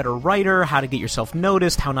to be a better writer, how to get yourself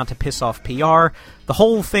noticed, how not to piss off PR, the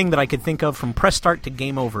whole thing that I could think of from press start to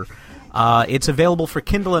game over. It's available for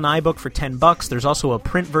Kindle and iBook for $10. There's also a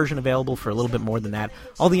print version available for a little bit more than that.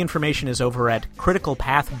 All the information is over at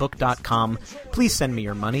criticalpathbook.com. Please send me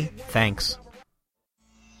your money. Thanks.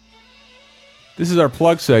 This is our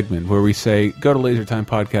plug segment where we say, go to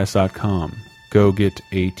lasertimepodcast.com. Go get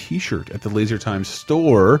a t-shirt at the LaserTime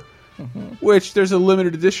store, which there's a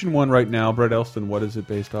limited edition one right now. Brett Elston, what is it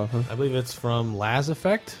based off of? I believe it's from Laz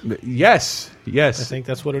Effect. Yes, yes. I think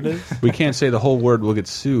that's what it is. We can't say the whole word. We'll get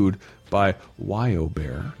sued by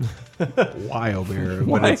WyoBear.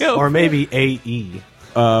 WyoBear. Or maybe AE.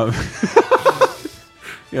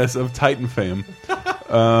 Yes, of Titan fame.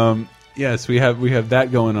 Yes, we have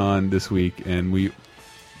that going on this week, and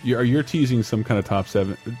you're teasing some kind of top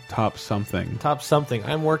something. Top something.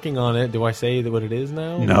 I'm working on it. Do I say what it is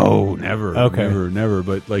now? No, never. Okay. Never.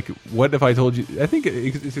 But like, what if I told you? I think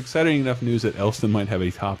it's exciting enough news that Elston might have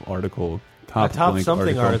a top article. A top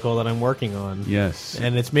something article that I'm working on. Yes.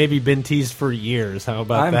 And it's maybe been teased for years. How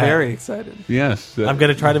about I'm that? very excited. Yes. I'm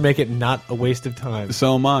going to try to make it not a waste of time.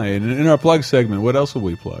 So am I. And in our plug segment, what else will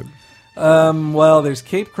we plug? Well, there's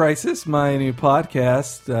Cape Crisis, my new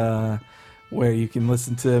podcast, where you can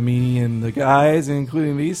listen to me and the guys,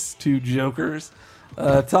 including these two jokers,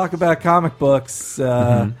 talk about comic books.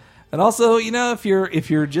 And also, if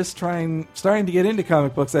you're just starting to get into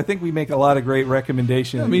comic books, I think we make a lot of great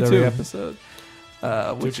recommendations every episode.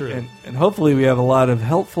 And hopefully we have a lot of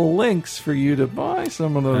helpful links for you to buy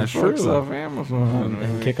some of those books off Amazon.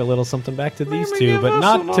 And kick a little something back to these two, but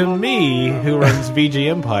not to me, who runs VG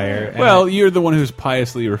Empire. Well, you're the one who's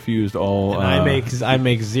piously refused all... I make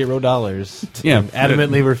 $0. Yeah.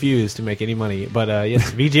 Adamantly refuse to make any money. But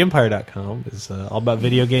yes, VGEmpire.com is all about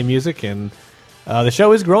video game music, and the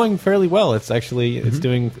show is growing fairly well. It's actually it's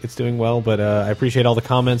doing well, but I appreciate all the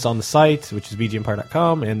comments on the site, which is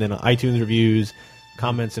VGEmpire.com, and then iTunes reviews,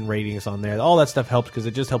 comments and ratings on there. All that stuff helps because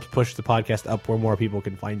it just helps push the podcast up where more people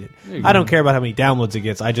can find it. I don't care about how many downloads it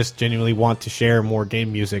gets. I just genuinely want to share more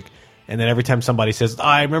game music. And then every time somebody says,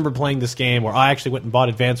 I remember playing this game, or I actually went and bought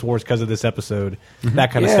Advance Wars because of this episode, that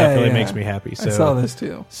kind of stuff really makes me happy. So, I saw this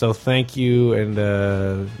too. So thank you, and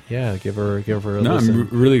give her a listen. I'm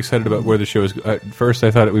really excited about where the show is. At first, I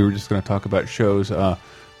thought we were just going to talk about shows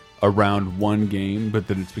around one game, but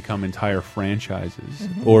then it's become entire franchises,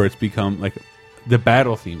 or it's become like... The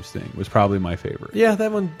battle themes thing was probably my favorite. Yeah,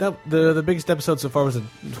 that one. The biggest episode so far was a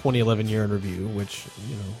 2011 year in review, which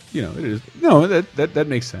it is. No, that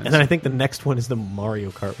makes sense. And then I think the next one is the Mario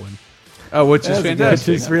Kart one. Oh, which is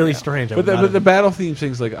fantastic. It's really strange. But the battle theme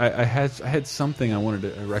things, like I had something I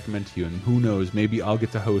wanted to recommend to you, and who knows, maybe I'll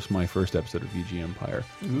get to host my first episode of VG Empire.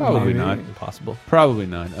 Probably not. Impossible. Probably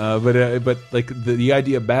not. But like the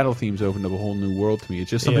idea of battle themes opened up a whole new world to me. It's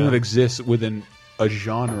just something that exists within a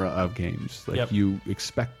genre of games. Like you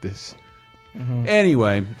expect this.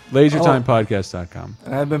 Anyway, LaserTimePodcast.com.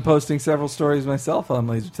 I've been posting several stories myself on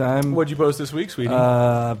LaserTime. What'd you post this week, sweetie?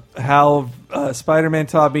 How Spider-Man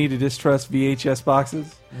taught me to distrust VHS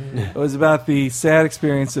boxes. It was about the sad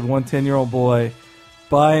experience of one 10-year-old boy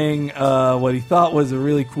buying what he thought was a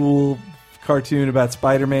really cool cartoon about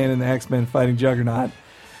Spider-Man and the X-Men fighting Juggernaut,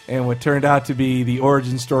 and what turned out to be the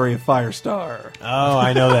origin story of Firestar. Oh,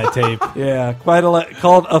 I know that tape. Yeah,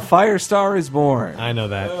 called A Firestar is Born. I know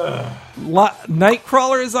that.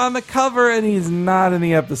 Nightcrawler is on the cover, and he's not in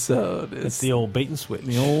the episode. It's the old bait and switch.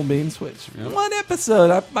 The old bait and switch. Yep. One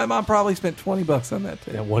episode. My mom probably spent $20 on that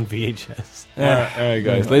tape. Yeah, one VHS. All right,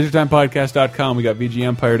 guys. LaserTimePodcast.com. We got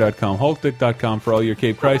VGEmpire.com. HulkDick.com for all your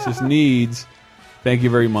Cape Crisis needs. Thank you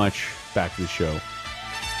very much. Back to the show.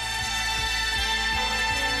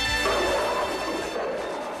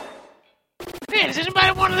 Hey, does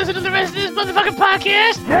anybody want to listen to the rest of this motherfucking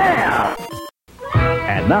podcast? Yeah!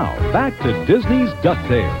 And now, back to Disney's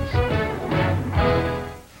DuckTales.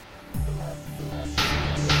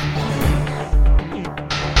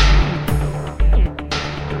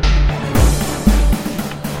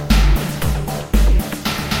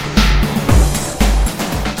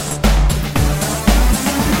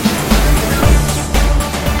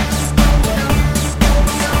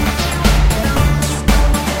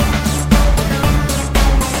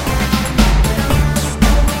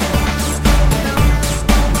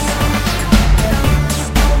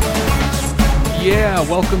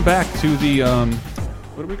 Welcome back to the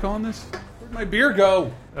what are we calling this? Where'd my beer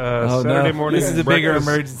go? Saturday morning. This is a bigger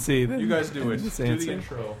emergency. You guys do it. Do the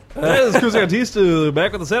intro. This is Chris Antista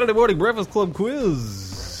back with the Saturday Morning Breakfast Club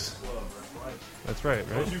quiz. That's right?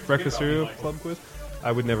 Breakfast Cereal Club quiz.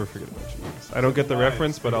 I would never forget about you. I don't get the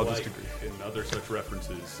reference, but I'll just agree. In other such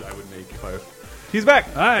references, I would make if I. He's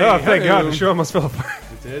back. Hi. Oh, thank God! The show almost fell apart.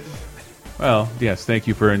 It did. Well, yes, thank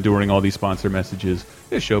you for enduring all these sponsor messages.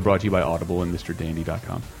 This show brought to you by Audible and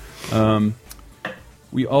MrDandy.com.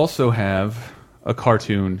 We also have a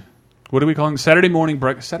cartoon. What are we calling it? Saturday morning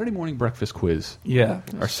breakfast quiz. Yeah.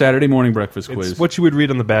 Our Saturday morning breakfast quiz. It's what you would read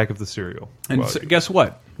on the back of the cereal. And guess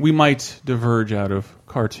what? We might diverge out of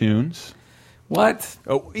cartoons. What?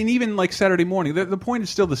 Oh, and even like Saturday morning, the point is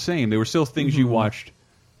still the same. They were still things you watched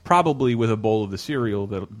probably with a bowl of the cereal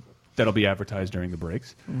that'll be advertised during the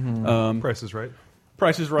breaks. Price is Right.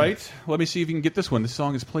 Price is Right. Let me see if you can get this one. This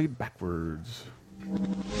song is played backwards.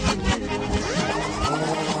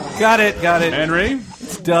 Got it. Henry?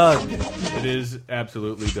 It's Doug. It is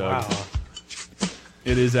absolutely Doug. Wow.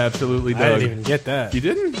 It is absolutely Doug. I didn't even get that. You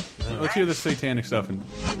didn't? No. Let's hear the satanic stuff. And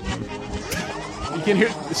you can hear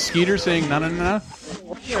Skeeter saying na na na.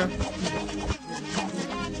 Yeah.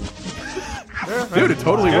 Dude, it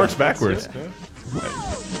totally works backwards.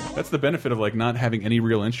 That's the benefit of like not having any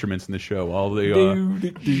real instruments in the show. All the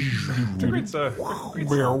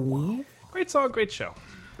great song, great show.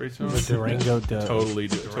 Great song. The Durango Doug. Totally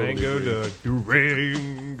Durango Doug.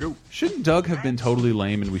 Durango. Shouldn't Doug have been totally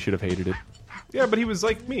lame and we should have hated it? Yeah, but he was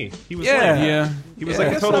like me. He was Yeah. lame. Yeah. He was Yeah,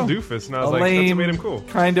 like I a total guess so. doofus, and I was A like, that's lame, what made him cool.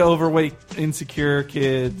 kind of overweight, insecure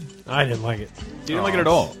kid. I didn't like it. You didn't like it at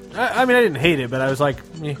all. I mean, I didn't hate it, but I was like,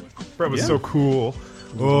 eh. Brett was Yeah. so cool.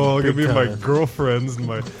 Oh, I'll give me my time. girlfriends and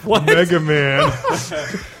my Mega Man.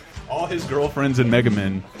 All his girlfriends and Mega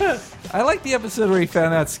Men. I like the episode where he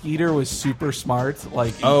found out Skeeter was super smart,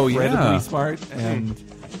 like Oh, incredibly yeah. smart, and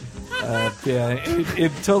yeah,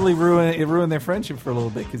 it totally ruined their friendship for a little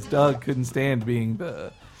bit because Doug couldn't stand being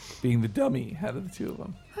the dummy out of the two of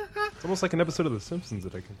them. It's almost like an episode of The Simpsons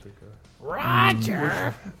that I can think of.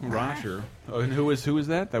 Roger. Oh, and who was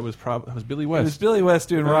that? That was Billy West. It was Billy West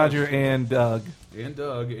doing Roger and Doug. And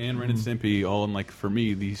Doug and Ren and Stimpy, all in, like, for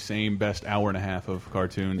me, the same best hour and a half of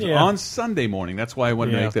cartoons Yeah. on Sunday morning. That's why I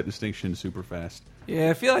wanted to Yeah. make that distinction super fast. Yeah,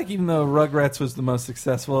 I feel like even though Rugrats was the most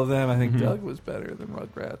successful of them, I think Doug was better than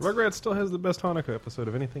Rugrats. Rugrats still has the best Hanukkah episode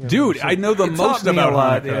of anything I've Dude, ever I seen. know the It taught most me a about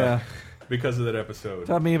lot, Hanukkah yeah. because of that episode.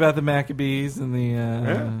 Taught me about the Maccabees and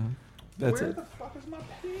the that's Where it. the fuck is my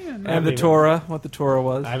pen? And the Torah, what the Torah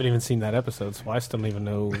was. I haven't even seen that episode, so I still don't even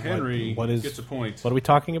know Henry what is. gets a point. What are we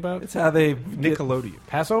talking about? It's how they Nickelodeon.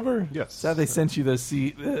 Passover? Yes. It's how they sent you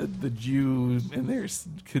the Jews and their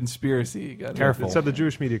conspiracy. Got Careful. It's how the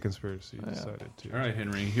Jewish media conspiracy decided to. All right,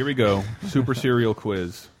 Henry, here we go. Super Serial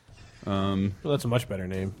Quiz. Well, that's a much better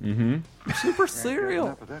name. Super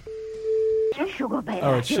cereal. Sugar Bear.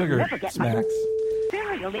 Oh, it's Sugar Smacks.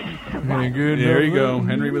 There you go.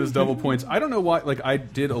 Henry with his double points. I don't know why. Like, I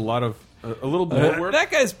did a lot of a little more work.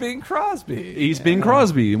 That guy's Bing Crosby. He's Bing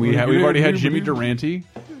Crosby. We've already had Jimmy Durante.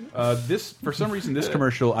 This, for some reason, this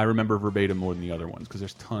commercial I remember verbatim more than the other ones because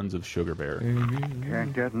there's tons of Sugar Bear.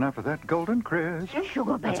 Can't get enough of that golden crisp.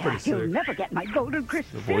 Sugar Bear. You'll never get my golden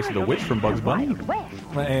crisp. The voice of the witch from Bugs Bunny.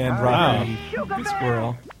 And Rocky Sugar the Bear.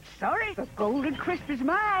 Squirrel. Sorry, the golden crisp is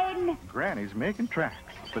mine. Granny's making tracks,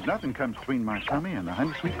 but nothing comes between my tummy and the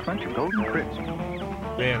honey sweet crunch of golden crisp.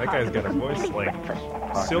 Man, that guy's got a voice like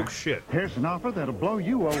silk shit. Here's an offer that'll blow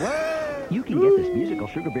you away. You can get this musical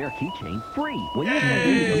Sugar Bear keychain free when you send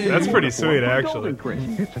in That's pretty sweet, actually.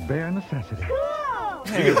 It's a bare necessity.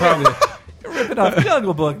 You could probably rip it off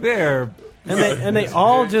Jungle Book there. And they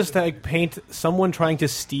all just like paint someone trying to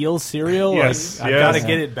steal cereal. Yes, like, yes. I've got to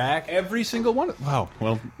get it back. Every single one. Wow.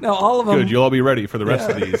 Well, No, all of them. good. You'll all be ready for the rest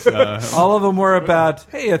of these. All of them were about,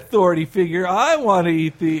 hey, authority figure, I want to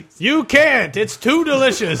eat these. You can't. It's too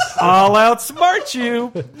delicious. I'll outsmart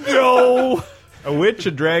you. No. A witch,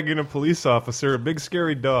 a dragon, a police officer, a big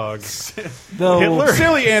scary dog. Though, Hitler.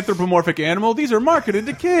 Silly anthropomorphic animal. These are marketed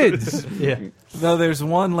to kids. Yeah. though there's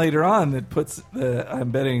one later on that puts, I'm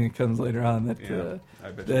betting it comes later on, that I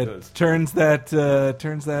bet it does. turns that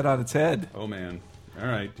on its head. Oh man! All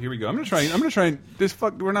right, here we go. I'm gonna try and this.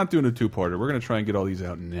 We're not doing a two-parter. We're gonna try and get all these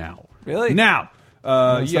out now. Really? Now.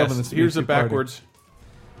 I'm just hoping Yes. this will be Here's a a two-parter. backwards.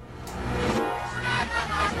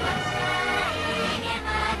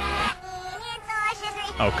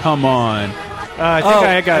 Oh come on! I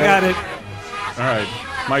think I got it. All right,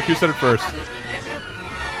 Mike, you said it first.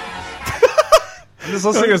 I'm just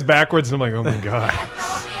listening to this backwards, and I'm like, oh my god.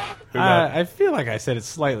 I feel like I said it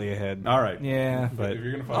slightly ahead. All right. Yeah, But If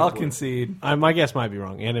you're gonna follow I'll it. concede. my guess might be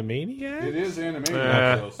wrong. Animaniacs? It is animated.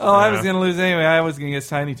 Oh, I was going to lose anyway. I was going to guess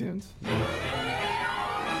Tiny Toons.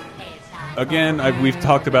 Again, we've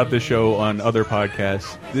talked about this show on other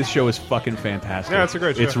podcasts. This show is fucking fantastic. Yeah, it's a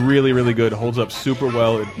great show. It's really, really good. Holds up super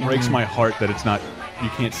well. It breaks my heart that it's not. You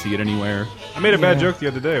can't see it anywhere. I made a bad joke the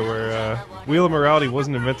other day where Wheel of Morality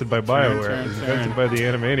wasn't invented by BioWare. It was invented by the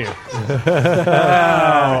Animaniacs.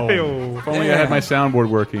 Hey-o. If only I had my soundboard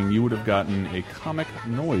working, you would have gotten a comic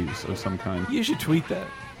noise of some kind. You should tweet that.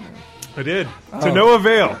 I did. To no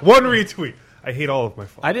avail. One retweet. I hate all of my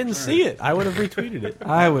followers. I didn't see it. I would have retweeted it.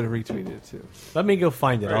 I would have retweeted it too. Let me go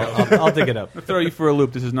find it. I'll dig it up. I'll throw you for a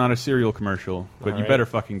loop. This is not a cereal commercial, but All you right. better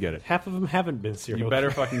fucking get it. Half of them haven't been serial. You better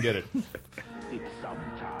fucking get it. It's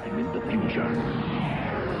sometime in the future.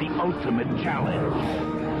 The ultimate challenge.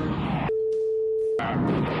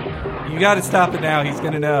 You got to stop it now. He's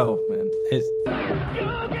going to know. Man.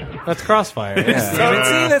 That's Crossfire. Yeah. See,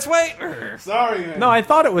 that's why. Sorry, man. No, I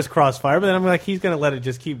thought it was Crossfire, but then I'm like, he's going to let it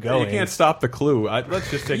just keep You going. can't stop the clue. Let's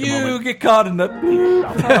just take a You moment. get caught in the.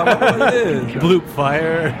 What it is. Bloop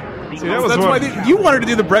fire. See, that was That's one. why you wanted to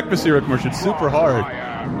do the breakfast cereal commercial. It's super hard.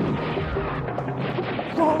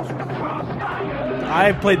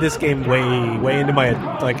 I played this game way into my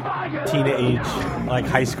teenage,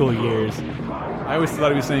 high school years. I always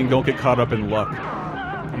thought he was saying, "Don't get caught up in luck."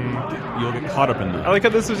 You'll get caught up in that. I like how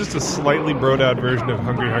this is just a slightly broed out version of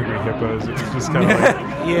Hungry Hungry Hippos. It was just kind of like,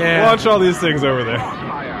 Yeah. launch all these things over there.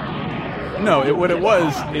 No, what it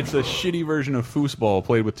was, it's a shitty version of foosball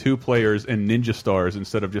played with 2 players and ninja stars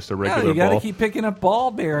instead of just a regular you got to ball. keep picking up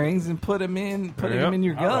ball bearings and putting them in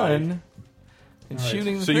your gun and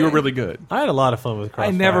shooting. So you were really good. I had a lot of fun with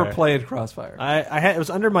Crossfire. I never played Crossfire. I had it was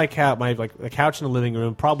under my couch, the couch in the living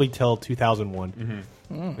room, probably till 2001.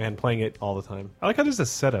 And playing it all the time. I like how there's a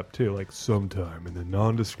setup too, like sometime in the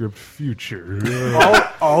nondescript future.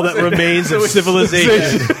 all that remains of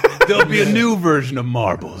civilization. There'll be a new version of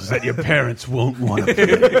marbles that your parents won't want to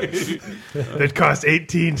play. That cost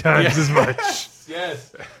 18 times as much.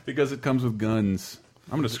 Yes, because it comes with guns.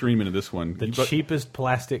 I'm going to scream into this one. The cheapest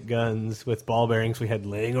plastic guns with ball bearings we had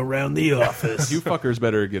laying around the office. You fuckers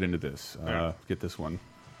better get into this. Get this one.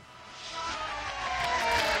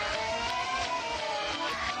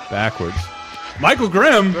 Backwards. Michael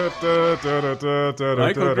Grimm. Michael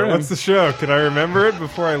Grimm. What's the show? Can I remember it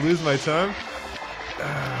before I lose my time?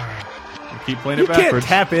 Keep playing it backwards.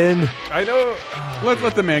 Can't tap in. I know.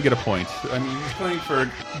 Let the man get a point. I mean, he's playing for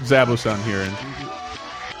Zabusan here. And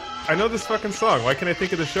I know this fucking song. Why can't I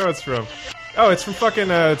think of the show it's from? Oh, it's from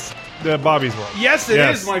fucking it's the Bobby's World. Yes, it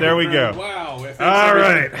is. Michael there we Grimm. go. Wow. All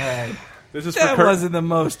right. This is that wasn't the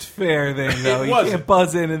most fair thing, though. You can't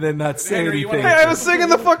buzz in and then not say anything. Hey, I was singing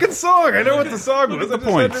the fucking song. I know what the song was. Look at the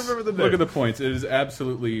points. Look at the points. It is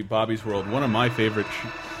absolutely Bobby's World. One of my favorite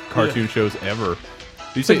cartoon shows ever.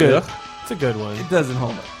 Did you say it's a good one. It doesn't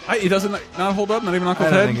hold up. It doesn't not hold up? Not even Uncle I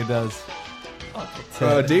Ted? don't think it does.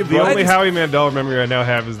 Dave, the only Howie Mandel memory I now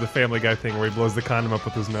have is the Family Guy thing where he blows the condom up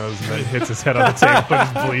with his nose and then hits his head on the table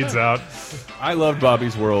and just bleeds out. I loved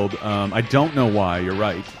Bobby's World. I don't know why. You're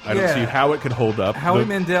right. I don't see how it could hold up. Howie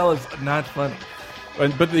Mandel is not funny.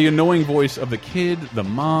 But the annoying voice of the kid, the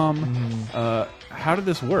mom, how did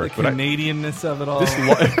this work? The Canadianness of it all.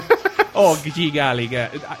 Gee golly,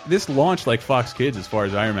 this launched like Fox Kids as far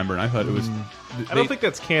as I remember, and I thought it was... I don't think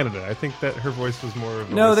that's Canada. I think that her voice was more of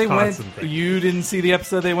a No, Wisconsin they went. thing. You didn't see the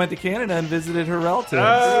episode. They went to Canada and visited her relatives. Oh,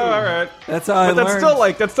 all right. That's how I But learned. that's still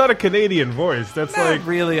like that's not a Canadian voice. That's Not like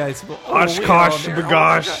really, I suppose. Oshkosh,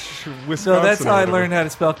 Bagosh, Wisconsin. So that's how or I whatever. learned how to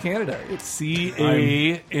spell Canada. It's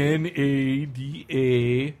CANADA.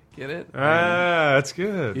 Get it? Ah, that's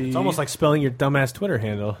good. It's almost like spelling your dumbass Twitter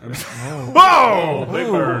handle. Whoa! They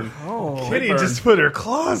burn. Kitty just put her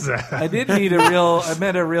claws out. I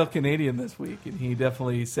met a real Canadian this week, and he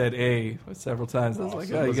definitely said A several times. I was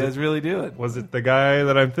like, oh, you guys really do it. Was it the guy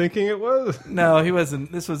that I'm thinking it was? No, he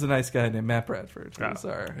wasn't. This was a nice guy named Matt Bradford, who was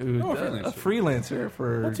a freelancer. freelancer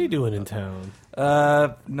for... What's he doing in town?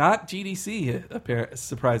 Not GDC,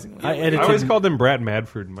 surprisingly. I always called him Brad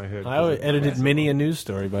Madford in my head. I edited many a news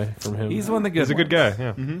story from him. He's one of the good He's a good ones. guy,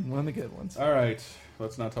 yeah. One of the good ones. All right.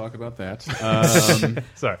 Let's not talk about that.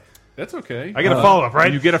 Sorry. That's okay. I get a follow-up,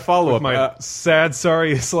 right? You get a follow-up. My sad,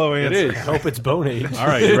 sorry, slow answer. It is. I hope it's Bone Age. All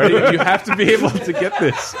right, you ready? You have to be able to get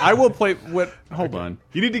this. I will play... Hold on.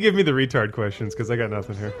 You need to give me the retard questions, because I got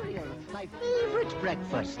nothing here. My favorite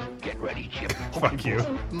breakfast. Get ready, Chip. Fuck you.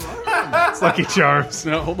 It's Lucky Charms.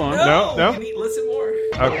 No, hold on. No? Listen more.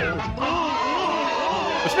 Okay.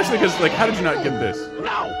 Especially because, how did you not get this?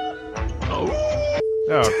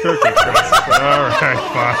 Oh, Cookie Crisp. All right,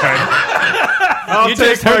 fine. I'll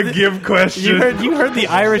take my give question. You heard the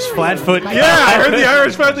Irish Flatfoot. Yeah, I heard the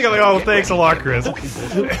Irish Flatfoot thing. I'm like, oh, thanks a lot, Chris.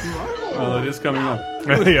 Well, it is coming up.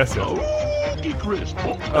 yes.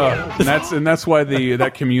 And that's why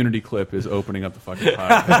that Community clip is opening up the fucking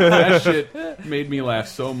pot. That shit made me laugh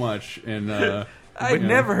so much, and I'd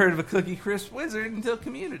never heard of a Cookie Crisp wizard until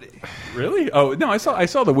Community. Really? Oh no, I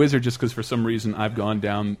saw the wizard just because for some reason I've gone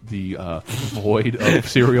down the void of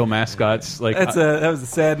cereal mascots. That was a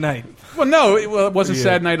sad night. Well, no, it was a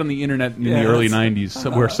sad night on the internet in the early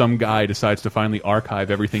 '90s, where some guy decides to finally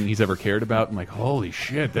archive everything he's ever cared about. I'm like, holy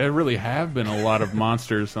shit, there really have been a lot of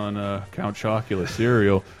monsters on Count Chocula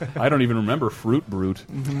cereal. I don't even remember Fruit Brute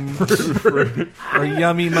or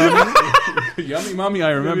Yummy Mummy. Yummy Mummy, I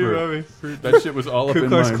remember. Yummy Mummy. That shit was all up Ku in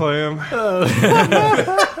Klux mine. Klan.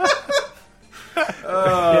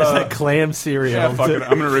 Yes, that clam cereal. Yeah, fuck it.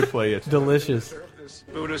 I'm gonna replay it. Delicious. This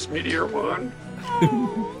Buddhist Meteor One.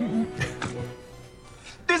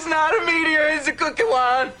 This not a meteor, it's a cookie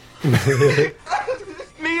one. Me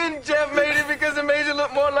and Jeff made it because it made you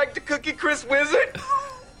look more like the Cookie Crisp Wizard.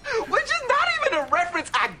 Which is not even a reference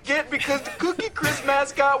I get because the Cookie Crisp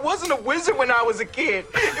mascot wasn't a wizard when I was a kid.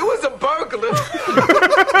 It was a burglar.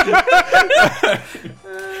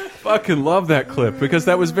 Fucking love that clip because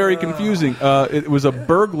that was very confusing. It was a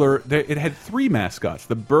burglar. It had three mascots.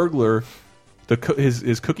 The burglar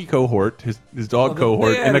his cookie cohort, his dog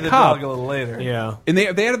cohort, they and added the cop. dog a little later. Yeah, and they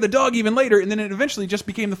added the dog even later, and then it eventually just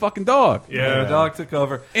became the fucking dog. Yeah, the dog took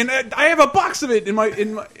over. And I have a box of it in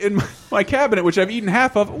my cabinet, which I've eaten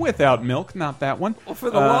half of without milk. Not that one. Well, for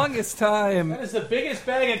the longest time, that is the biggest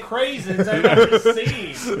bag of craisins I've ever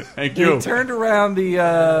seen. Thank you. They turned around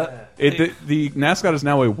the mascot is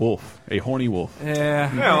now a wolf, a horny wolf.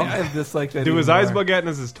 Yeah, Well, I just like that. Do his even eyes more. bug out and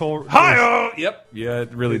his toe? Hi-oh! Yep. Yeah,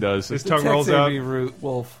 it really does. His The tongue rolls Tex out. Avery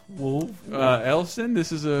Wolf. Elson,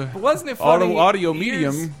 this is a Wasn't it funny? audio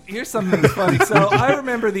medium. Here's something that's funny. So I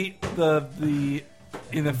remember the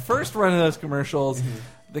in the first run of those commercials,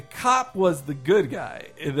 the cop was the good guy.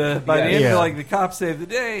 By the end, like the cop saved the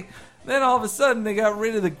day. Then all of a sudden, they got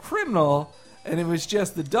rid of the criminal. And it was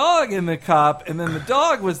just the dog and the cop, and then the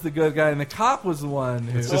dog was the good guy, and the cop was the one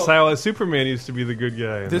who... It's just how Superman used to be the good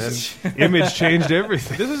guy, and then Image changed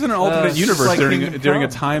everything. This is an alternate universe like during a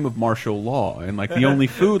time of martial law, and like the only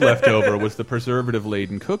food left over was the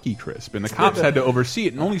preservative-laden Cookie Crisp, and the cops had to oversee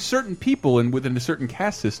it, and only certain people within a certain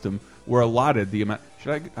caste system were allotted the amount.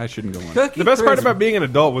 I shouldn't go on. The best part about being an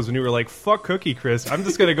adult was when you were like, "Fuck Cookie Crisp, I'm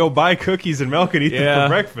just gonna go buy cookies and milk and eat them for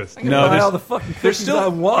breakfast." No, buy all the fucking cookies I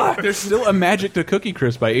want. There's still a magic to Cookie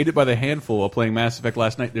Crisp. I ate it by the handful while playing Mass Effect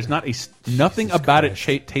last night. There's nothing about it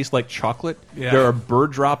tastes like chocolate. Yeah. There are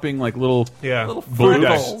bird dropping like little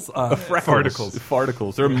farticles.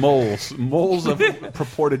 Farticles. They're moles of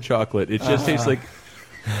purported chocolate. It just tastes like.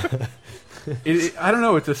 I don't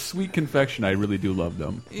know. It's a sweet confection. I really do love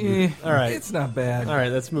them. All right, it's not bad. All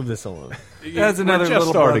right, let's move this along. That's another We're just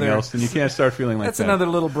little starting, brother. Elston. You can't start feeling like That's that. another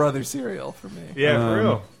little brother cereal for me. Yeah, for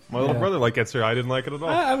real. My little brother gets her. I didn't like it at all.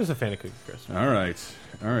 I was a fan of Cookie Crisp. All right.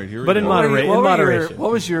 Here we But go. in moderation.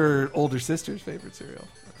 What was your older sister's favorite cereal?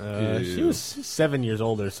 She was 7 years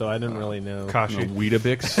older, so I didn't really know. Kashi.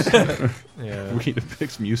 Weetabix. Yeah.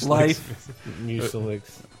 Weetabix, Mucilix. Life.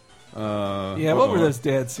 Mucilix. Yeah, what were those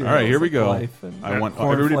dad cereals? All right, here we like go. Life and I want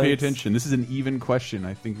Corn everybody to pay Flakes? attention. This is an even question.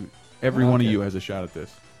 I think every one of you has a shot at this.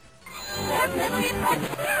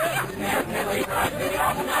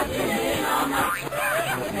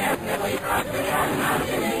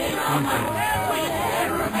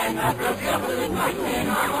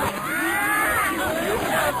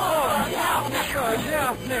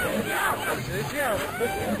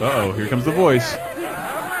 Uh-oh, here comes the voice.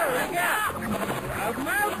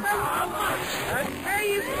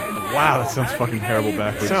 Wow, that sounds fucking terrible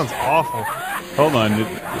backwards. Sounds awful. Hold on.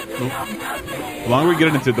 The longer we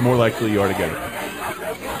get into it, the more likely you are to get it.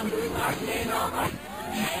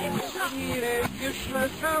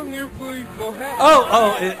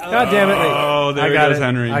 God damn it. Oh, there I it got goes, it.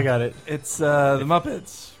 Henry. I got it. It's the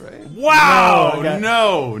Muppets, right? Wow!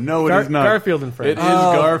 No, No, it is not. Garfield and Friends. It is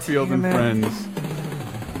Garfield and damn it. Friends.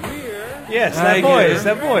 Yes, I that get voice. it.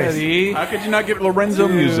 That voice. Ready? How could you not get Lorenzo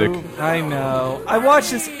music? I know. I watch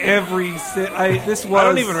this every. This was. I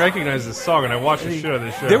don't even recognize this song, and I watched the shit out of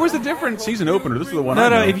this show. There was a different season opener. This is the one No, I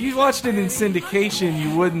know. if you watched it in syndication,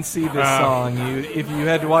 you wouldn't see this song. If you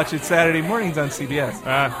had to watch it Saturday mornings on CBS.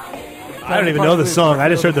 I don't even know the song. I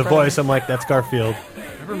just heard the voice. I'm like, that's Garfield.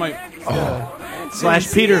 Never mind. Slash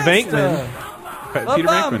Peter Venkman. Peter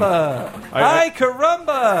Venkman. Hi,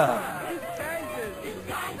 caramba!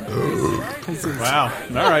 Wow.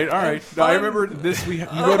 All right. No, I remember this. We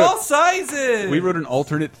wrote all sizes. We wrote an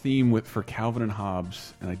alternate theme for Calvin and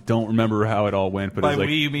Hobbes, and I don't remember how it all went. But By it was like,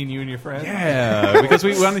 we, you mean you and your friends? yeah, because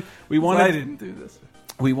we wanted. I didn't do this.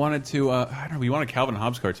 We wanted to. I don't know. We wanted Calvin and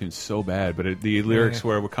Hobbes cartoons so bad, but the lyrics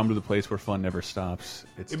were "We'll come to the place where fun never stops."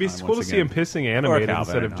 It'd be cool to see him pissing animated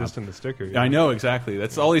instead of just in the sticker. I know exactly.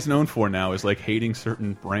 That's all he's known for now is like hating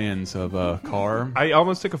certain brands of car. I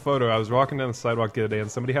almost took a photo. I was walking down the sidewalk the other day,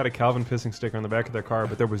 and somebody had a Calvin pissing sticker on the back of their car,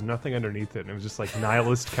 but there was nothing underneath it, and it was just like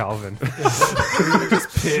nihilist Calvin.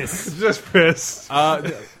 Just pissed. Just pissed.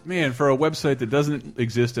 Man, for a website that doesn't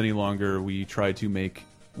exist any longer, we tried to make.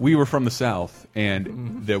 We were from the South,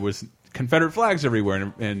 and there was Confederate flags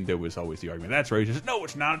everywhere, and there was always the argument that's racist. No,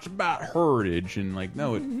 it's not. It's about heritage, and like,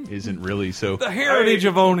 no, it isn't really. So the heritage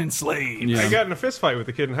of owning slaves. Yeah. I got in a fist fight with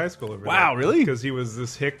a kid in high school over Wow, that. really? Because he was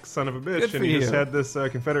this hick son of a bitch, Good and for he just you. had this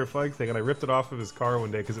Confederate flag thing, and I ripped it off of his car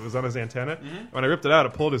one day because it was on his antenna. When I ripped it out,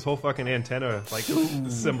 it pulled his whole fucking antenna like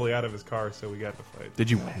assembly out of his car, so we got in a fight. did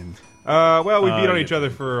you win? Well, we beat on yeah. each other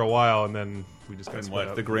for a while, and then we just got And split what?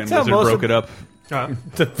 up. The Grand That's how Wizard most broke of- it up.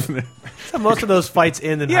 So most of those fights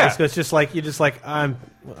end in Yeah. high school. It's just like you're just like I'm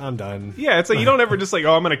done. Yeah, it's like you don't ever just like,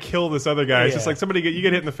 oh, I'm gonna kill this other guy. It's just Yeah. like you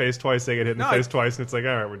get hit in the face twice, they get hit in the face twice, and it's like,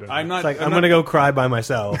 all right, we're done. I'm not. It's like I'm I'm gonna go cry by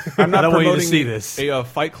myself. I'm not I don't want you to promoting see this. a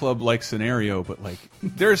Fight Club like scenario, but like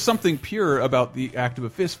there's something pure about the act of a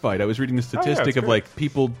fist fight. I was reading the statistic it's of great. like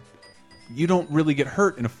people you don't really get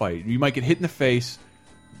hurt in a fight. You might get hit in the face,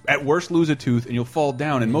 at worst lose a tooth, and you'll fall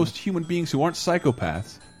down. And most human beings who aren't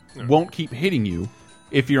psychopaths won't keep hitting you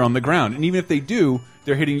if you're on the ground. And even if they do,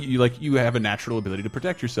 they're hitting you like you have a natural ability to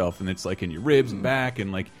protect yourself, and it's like in your ribs and back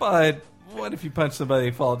and like. But what if you punch somebody,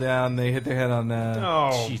 they fall down, they hit their head on?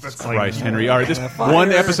 Jesus Christ, Henry! All right, this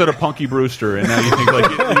one episode of Punky Brewster, and now you think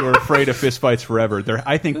like you were afraid of fistfights forever.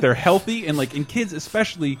 I think they're healthy, and like in kids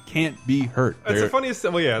especially, can't be hurt. That's the funniest.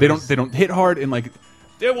 Well, yeah, they don't hit hard, and like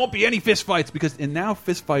there won't be any fistfights because now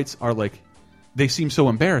fistfights are like they seem so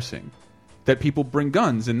embarrassing that people bring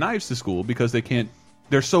guns and knives to school because they can't.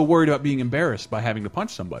 They're so worried about being embarrassed by having to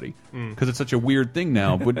punch somebody because it's such a weird thing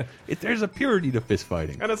now. But there's a purity to fist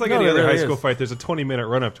fighting. And it's like any other high school fight. There's a 20-minute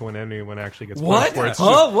run-up to when anyone actually gets what? punched.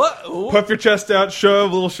 What? Puff your chest out,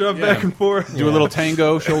 shove, a little shove back and forth. Do a little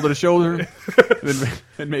tango, shoulder to shoulder.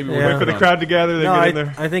 and maybe we'll wait for the crowd to gather. They get in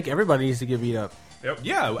there. I think everybody needs to get beat up. Yep.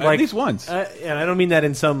 Yeah, like, at least once. And I don't mean that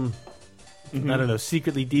in some... I don't know,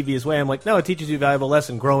 secretly devious way. I'm like, no, it teaches you a valuable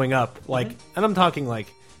lesson growing up. Like, and I'm talking like,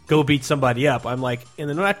 go beat somebody up. I'm like, in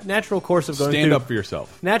the natural course of going stand up for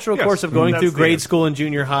yourself. Natural course of going through grade school and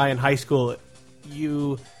junior high and high school, if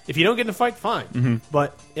you don't get in a fight, fine.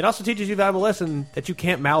 But it also teaches you a valuable lesson that you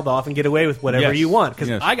can't mouth off and get away with whatever you want. Because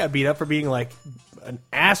I got beat up for being like an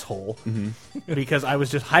asshole because I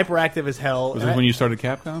was just hyperactive as hell. Was this when you started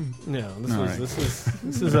Capcom? No, this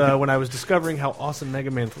is when I was discovering how awesome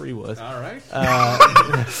Mega Man 3 was. All right.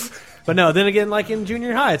 But no, then again, like in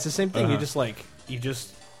junior high, it's the same thing.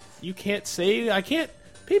 You can't say I can't.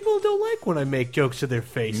 People don't like when I make jokes to their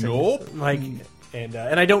face. Nope. And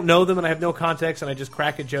I don't know them, and I have no context, and I just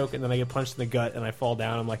crack a joke, and then I get punched in the gut, and I fall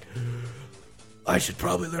down. I'm like, I should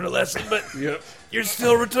probably learn a lesson, but you're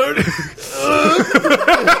still retarded.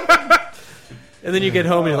 And then you get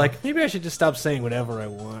home, and you're like, maybe I should just stop saying whatever I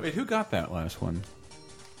want. Wait, who got that last one?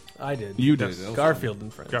 I did. You did. Garfield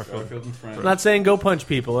and Friends. Garfield and Friends. I'm not saying go punch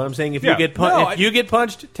people. I'm saying if you get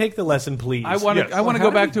punched, take the lesson, please. I want to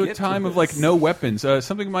go back to a time of like no weapons.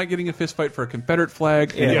 Something like getting a fist fight for a Confederate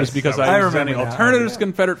flag, and it was because I was presenting alternatives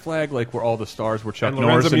Confederate flag, like where all the stars were Chuck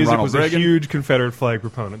Norris and Ronald Reagan. Was a huge Confederate flag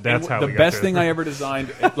proponent. That's how the best thing I ever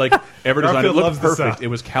designed. It looked perfect. It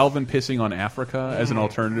was Calvin pissing on Africa as an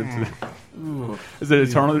alternative to. Is it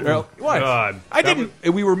eternal? What? God, I didn't.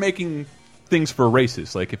 We were making things for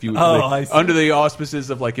races, like if you under the auspices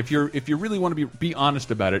of like if you really want to be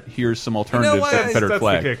honest about it, here's some alternatives to Confederate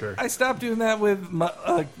flag. I stopped doing that with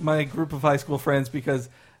my group of high school friends because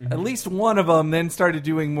at least one of them then started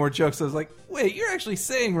doing more jokes. I was like, wait, you're actually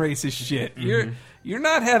saying racist shit. You're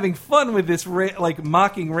not having fun with this like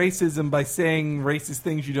mocking racism by saying racist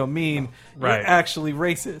things you don't mean. You're actually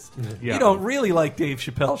racist. You don't really like Dave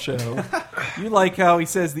Chappelle's show. You like how he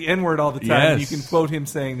says the N-word all the time. And you can quote him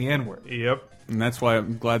saying the N-word. Yep. And that's why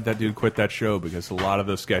I'm glad that dude quit that show, because a lot of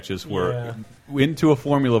those sketches were into a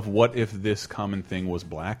formula of what if this common thing was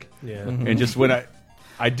black. Yeah. And just when it's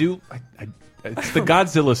the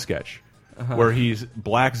Godzilla sketch. Where he's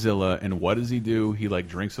Blackzilla, and what does he do? He like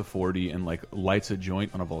drinks a 40 and like lights a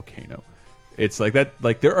joint on a volcano. It's like that.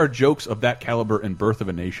 Like there are jokes of that caliber in Birth of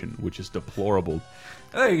a Nation, which is deplorable.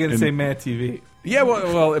 I thought you were gonna say Mad TV. Yeah,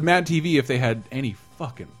 well, at Mad TV, if they had any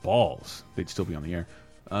fucking balls, they'd still be on the air.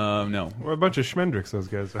 No, what a bunch of Schmendricks those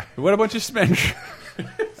guys are. What a bunch of Schmendricks.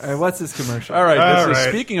 All right, what's this commercial? All right, this is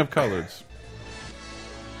speaking of colors.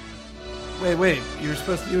 Wait, you were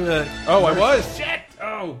supposed to do a. Oh, I was. Shit.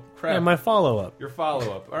 Oh, crap. Yeah, my follow-up. Your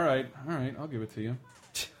follow-up. All right. I'll give it to you.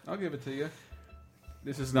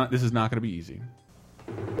 This is not going to be easy.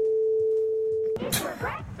 It's for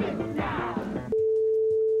breakfast now.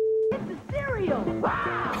 It's a cereal.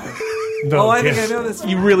 Wow. I think I know this.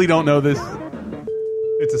 You really don't know this?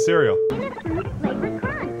 It's a cereal.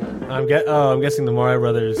 I'm guessing the Mario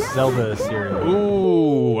Brothers Zelda cereal.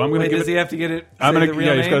 Ooh, I'm gonna. Does he have to get it? He's got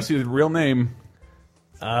to see the real name.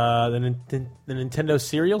 The Nintendo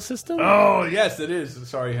cereal system? Oh, yes, it is.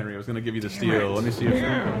 Sorry, Henry. I was going to give you the steal. Let me see if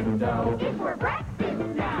It's for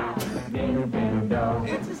breakfast now.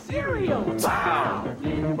 It's a cereal. Wow.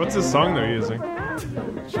 What's the song they're using?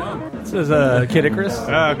 This is Kid Icarus.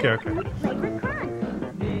 Okay.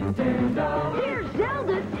 Here's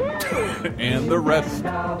Zelda too. And the rest.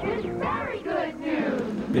 It's very good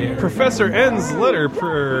news. berry. Professor N's letter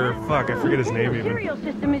fuck, I forget his name even. Cereal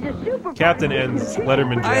system is a super. Captain N's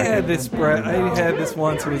Letterman I jacket. had this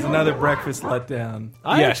once. It was another breakfast letdown.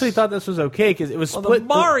 I actually thought this was okay because it was Well, split. the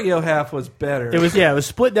Mario half was better. It was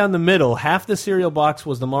split down the middle. Half the cereal box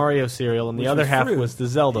was the Mario cereal, and the Which other was half fruit. was the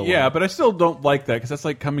Zelda one. Yeah, but I still don't like that because that's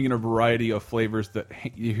like coming in a variety of flavors that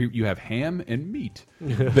you have ham and meat.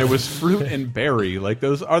 There was fruit and berry. Like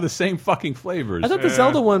those are the same fucking flavors. I thought the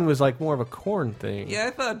Zelda one was like more of a corn thing. Yeah, I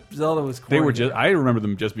thought Zelda was. They were corny. just. I remember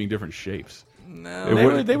them just being different shapes.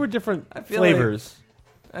 No, They were different I feel flavors.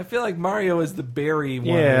 I feel like Mario is the berry one.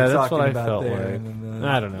 Yeah, we're that's talking what I about felt there. like. And then,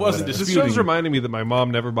 I don't know. Wasn't This disputing. show's reminding me that my mom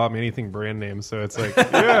never bought me anything brand name, so it's like,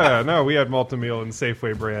 yeah, no, we had Malt-O-Meal and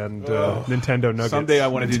Safeway brand Nintendo Nuggets. Someday I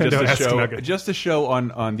want to do Nintendo-esque just a show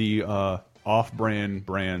on the off-brand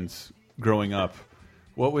brands growing up.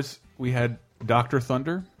 What was we had Dr.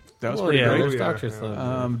 Thunder? That was pretty yeah, great. there's Dr.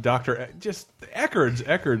 Thunder. Dr. Just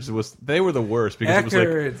Eckerd's was they were the worst because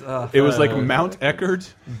Eckerd's, it was like Mount Eckerd.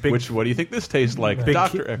 Which what do you think this tastes like? Big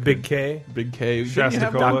Dr. Eckerd. Big K. Big K. Shasta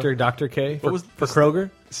Didn't you Cola. have Dr. K. What was for this-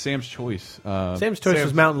 Kroger? Sam's Choice. Sam's Choice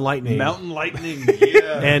was Mountain Lightning. Mountain Lightning.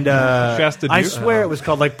 Yeah. And Shasta I Dew? swear it was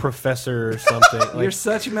called like Professor or something. You're Like,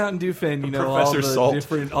 such a Mountain Dew fan. You know Professor all the Salt.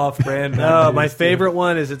 different off-brand. no, Mountain my Dews, too. favorite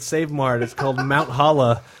one is at Save Mart. It's called Mount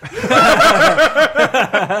Holla.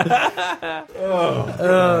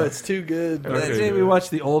 Oh, it's too good. That day we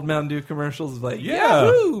watched the old Mountain Dew commercials. Like, Yeah.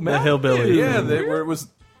 Yahoo, The Mountain hillbilly. Dew. Yeah, where it was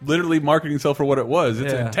literally marketing itself for what it was.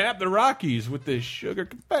 It's Yeah. a tap the Rockies with this sugar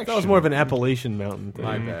confection. That was more of an Appalachian Mountain thing.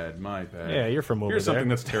 My bad, my bad. Yeah, you're from over Here's there. something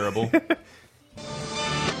that's terrible.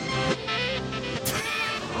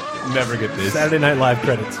 Never get this. Saturday Night Live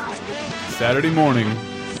credits. Saturday morning,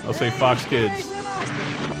 I'll say Fox Kids.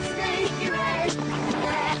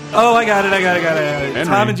 Oh, I got it. Henry.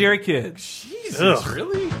 Tom and Jerry Kids. Jesus,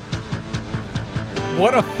 really?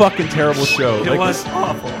 What a fucking terrible show. It was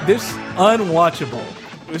awful. This unwatchable.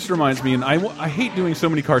 This reminds me, and I hate doing so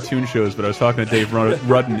many cartoon shows, but I was talking to Dave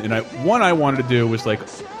Rudden, and one I wanted to do was like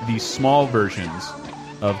these small versions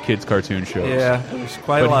of kids' cartoon shows. Yeah, there's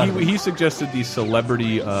quite a lot. But he suggested these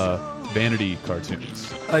celebrity vanity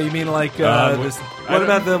cartoons. Oh, you mean like this? I What don't-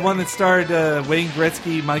 about the one that starred Wayne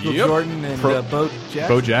Gretzky, Michael Yep. Jordan, and Bo Jackson?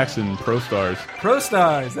 Bo Jackson, Pro Stars. Pro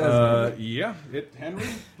Stars. That's Yeah, Henry.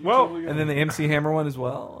 Well, and then the MC Hammer one as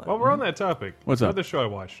well. while we're on that topic, What's up? Another show I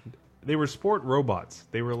watched. They were sport robots.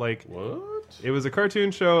 They were like What? It was a cartoon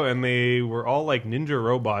show, and they were all like ninja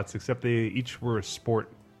robots, except they each were sport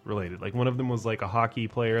related. Like one of them was like a hockey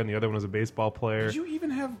player, and the other one was a baseball player. Did you even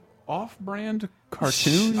have off-brand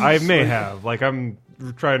cartoons? I may have. Like I'm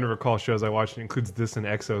trying to recall shows I watched. It includes this and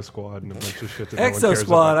Exo Squad and a bunch of shit that no one Exo cares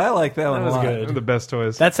Squad. about. I like that one That was a lot. good. They're the best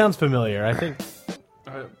toys. That sounds familiar. I think.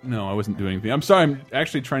 No, I wasn't doing anything. I'm sorry. I'm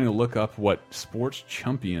actually trying to look up what Sports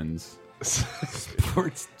Champions.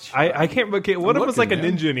 Sports. I can't. Okay, one of them was like a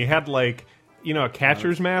looking, man. ninja, and he had like a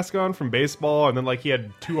catcher's mask on from baseball, and then like he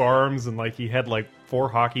had 2 arms, and like he had like 4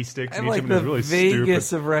 hockey sticks. I And have each like of them the was really Vegas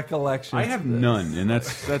stupid. of recollection. I have none, and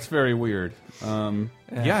that's very weird. Yeah,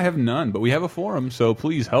 I have none, but we have a forum, so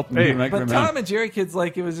please help me. Hey, make But them Tom out. and Jerry Kids,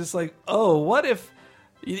 like, it was just like, oh, what if...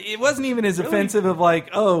 It wasn't even as offensive of like,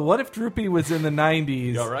 oh, what if Droopy was in the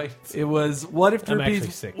 90s? You're right. It was, what if I'm Droopy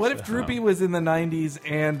actually sick, what if so- Droopy was in the 90s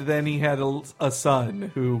and then he had a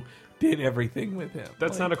son who did everything with him?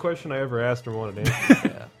 That's Like, not a question I ever asked or wanted to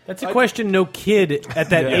answer. That's a question no kid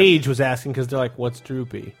at that Yeah. age was asking because they're like, "What's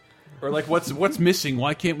Droopy?" Or like, what's missing?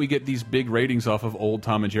 Why can't we get these big ratings off of old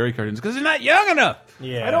Tom and Jerry cartoons? Because they're not young enough.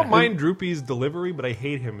 Yeah, I don't mind Droopy's delivery, but I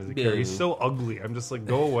hate him as a character. He's so ugly. I'm just like,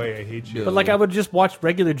 go away. I hate you. But like, I would just watch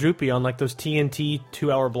regular Droopy on like those TNT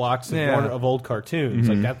 2-hour blocks of, Yeah. of old cartoons.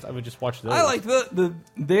 Like that's, I would just watch those. I like the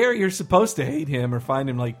there you're supposed to hate him or find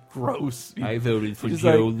him like gross. I voted for Just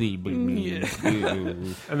Joe like, Lee.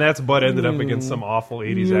 And that's Bud ended up against some awful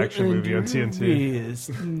 80s action movie on TNT. Yes.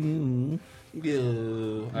 Mm.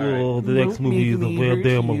 Oh, the next movie is a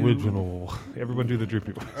goddamn original. Everyone do the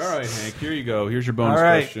Droopy voice. All right, Hank, here you go. Here's your bonus All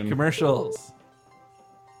right, question. commercials.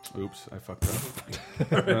 Oops, I fucked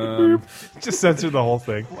up. Just censor the whole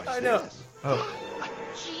thing. I know.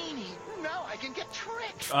 Genie, now I can get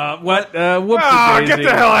tricked. What? Whoopsie Ah, daisy. get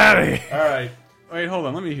the hell out of here. All right. Wait, hold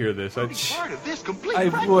on. Let me hear this. Part of this complete I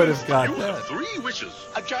breakfast. would have got You that. have 3 wishes.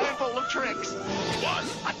 A giant bowl of tricks. 1.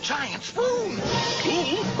 A giant spoon.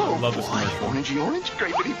 2. Love this commercial. Orangey orange,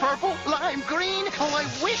 grapey purple, lime green. Oh, I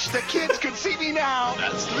wish the kids could see me now.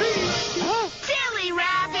 That's 3. Silly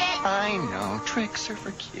rabbit! I know, tricks are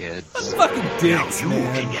for kids. Fucking dicks, You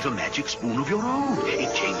man. can get a magic spoon of your own.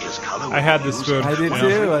 It changes color. I had this spoon. I did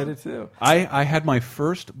too. I did too. I had my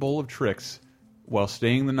first bowl of tricks while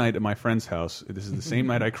staying the night at my friend's house. This is the same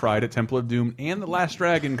night I cried at Temple of Doom and The Last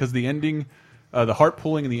Dragon because the ending, the heart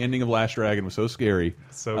pulling in the ending of Last Dragon was so scary.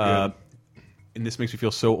 So good. And this makes me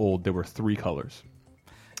feel so old. There were 3 colors.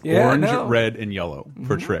 Yeah, orange, red, and yellow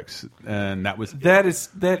for Trix, and that was that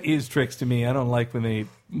is Trix to me. I don't like when they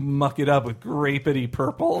muck it up with grapey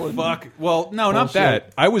purple. And fuck. Well, no, not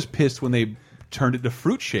that. I was pissed when they turned it to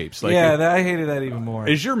fruit shapes. Like, yeah, I hated that even more.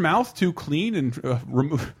 Is your mouth too clean and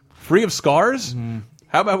free of scars?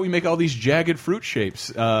 How about we make all these jagged fruit shapes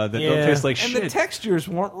that don't taste like shit? And the textures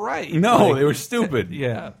weren't right. No, they were stupid.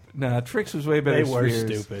 Yeah. Nah, Trix was way better. They were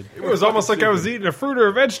spheres. stupid. It was almost like I was eating a fruit or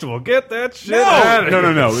a vegetable. Get that shit out of here.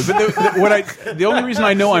 No. The only reason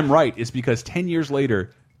I know I'm right is because 10 years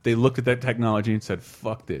later, they looked at that technology and said,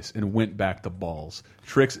 fuck this, and went back to balls.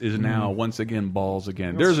 Trix is now, once again, balls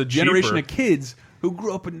again. There's a generation of kids who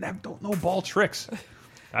grew up and don't know ball tricks.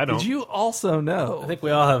 I don't. Did you also know? I think we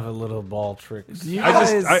all have a little ball tricks. Did you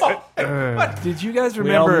guys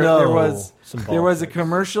remember there was a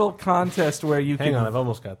commercial contest where you Hang on, I've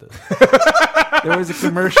almost got this. There was a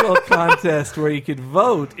commercial contest where you could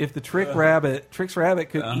vote if the Trix Rabbit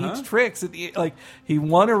could eat Trix at the like he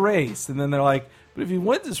won a race, and then they're like, but if he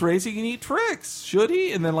wins this race, he can eat Trix, should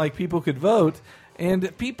he? And then like people could vote,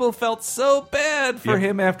 and people felt so bad for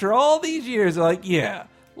him after all these years. They're like, yeah,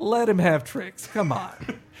 let him have Trix. Come on.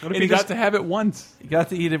 And he got to have it once. He got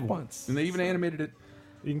to eat it once. And they even animated it.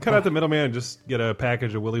 You can cut out the middleman and just get a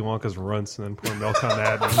package of Willy Wonka's runts and then pour milk on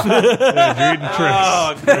that. And you're eating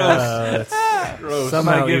Trix. Oh, gross.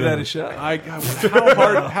 Somebody give that a shot.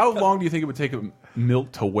 How long do you think it would take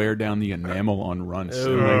milk to wear down the enamel on runts?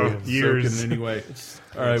 Years. Anyway.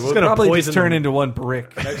 All right, we'll probably just turn into one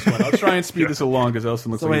brick. Next one. I'll try and speed this along because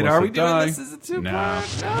Elson looks like he wants are we to doing die. this as a two-part?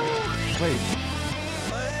 No. Wait.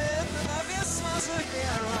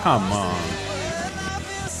 Come on.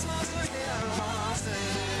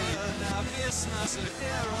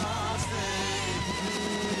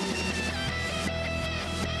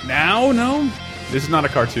 Now? No? This is not a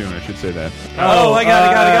cartoon, I should say that. Oh, I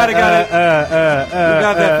got it. Who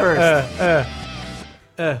got that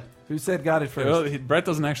first? Who said got it first? Well, Brett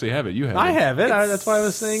doesn't actually have it. You have it. I have it. That's why I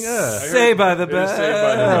was saying Say by the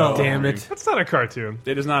Bell. Damn it. That's not a cartoon.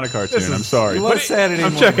 It is not a cartoon. I'm sorry. It was Saturday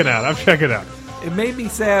I'm checking out. It made me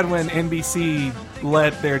sad when NBC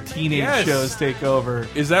let their teenage shows take over.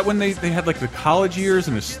 Is that when they had like the college years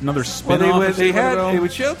and another spin-off? Well, they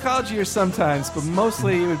would show college years sometimes, but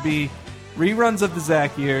mostly it would be reruns of the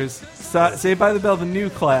Zach years, Saved by the Bell, The New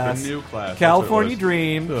Class, California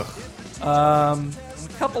Dream, a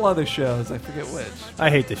couple other shows. I forget which.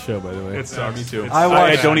 I hate this show, by the way. It sucks. Me too.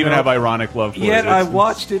 I don't even have ironic love for it. Yet I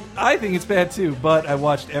watched it. I think it's bad too, but I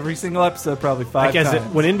watched every single episode probably 5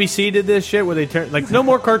 times. When NBC did this shit where they turned like no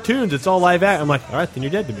more cartoons, it's all live action. I'm like, all right, then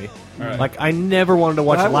you're dead to me. Right. Like I never wanted to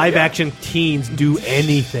watch live action teens do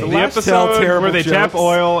anything. The episode where they tap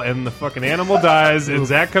oil and the fucking animal dies, and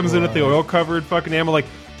Zach comes in with the oil covered fucking animal like,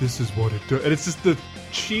 this is what it does, and it's just the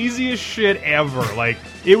cheesiest shit ever. Like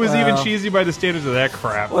it was even cheesy by the standards of that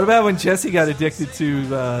crap. What about when Jesse got addicted to?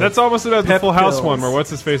 That's almost about the Full House pills. one where what's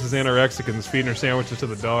his face is anorexic and is feeding her sandwiches to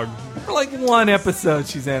the dog. For like one episode,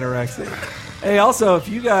 she's anorexic. Hey, also, if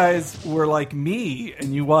you guys were like me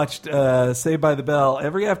and you watched Saved by the Bell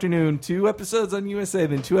every afternoon, 2 episodes on USA,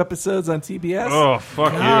 then 2 episodes on TBS. Oh,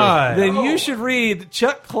 fuck God. Then you should read.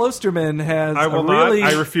 Chuck Klosterman has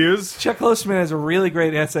I refuse. Chuck Klosterman has a really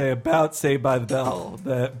great essay about Saved by the Bell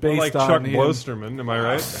that based like on Chuck him. Klosterman, am I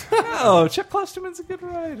right? Oh, Chuck Klosterman's a good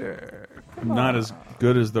writer. Not as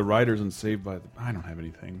good as the writers in Saved by the... I don't have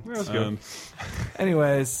anything. That's good.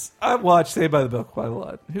 Anyways, I've watched Saved by the Bell quite a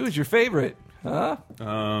lot. Who is your favorite? Huh?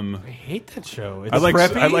 I hate that show. I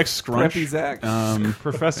like Scrunch. Preppy Zach.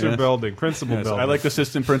 Professor Belding, Principal Belding. I like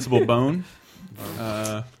Assistant Principal Bone.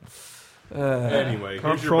 Anyway,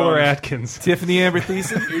 Controller Atkins. Tiffany Amber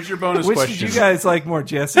Thiessen. Here's your bonus Which question. did you guys like more,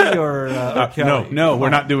 Jesse or Kelly? No,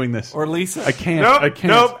 we're not doing this. Or Lisa? I can't. Nope, I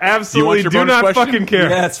can't. nope, absolutely. Do you want your not bonus question? fucking care.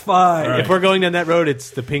 Yeah, it's fine. Right. If we're going down that road,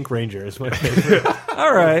 it's the Pink Ranger. Is my favorite.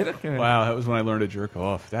 All right. Okay. Wow, that was when I learned to jerk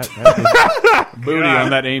off. That was booty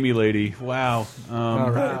on that Amy lady. Wow. All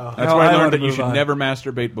right. That's why I learned that you should never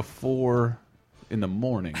masturbate before in the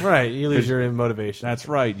morning. Right, you lose your motivation. That's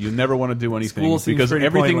right. You never want to do anything School seems because pretty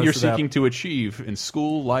everything you're pointless without- seeking to achieve in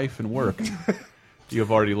school, life, and work, you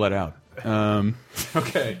have already let out.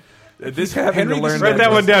 Okay. This having to learn Write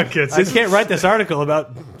that one down, kids. I can't write this article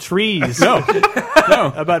about trees. No.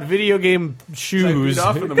 About video game shoes.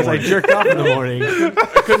 I beat off in the Because I morning. jerked off in the morning.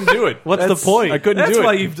 I couldn't do it. What's the point? I couldn't That's do it.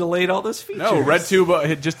 why you've delayed all those features. No,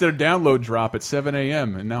 RedTube just did a download drop at 7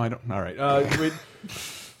 a.m. and now I don't. All right.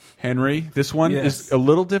 Henry, this one Yes. is a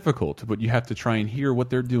little difficult, but you have to try and hear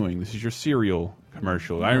what they're doing. This is your cereal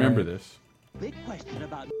commercial. I remember this. Big question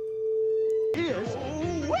about is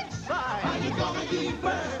which side are you gonna keep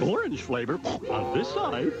first? Orange flavor on this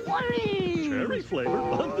side. Orange. Cherry flavor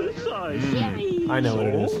on this side. Cherry. I know what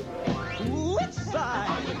it is. Which side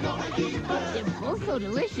are you gonna keep first? They're both so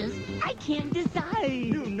delicious, I can't decide.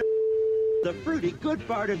 You know the fruity good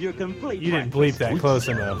part of your complete. You didn't bleep that close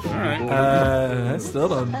enough. All right. I still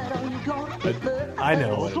don't. I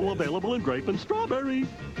know. Also available in grape and strawberry.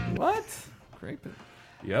 What? Grape.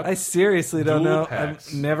 Yep. I seriously don't Dual know. packs.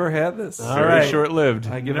 I've never had this. Very short-lived.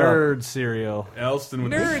 I give Nerd up. cereal. Elston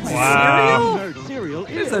with Nerd Wow. cereal? Nerd cereal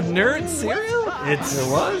There's a nerd cereal? It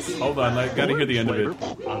was? Hold on, I gotta hear the end of it.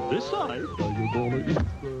 On this side.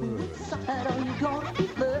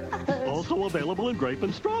 Also available in grape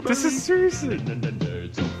and strawberry. This is seriously.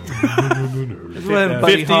 This is when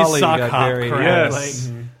Buddy 50s Holly sock got hop very crap. Yes.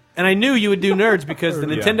 Like, and I knew you would do nerds because the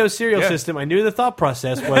Nintendo cereal system, I knew the thought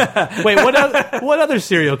process was, wait, what other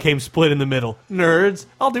cereal came split in the middle? Nerds.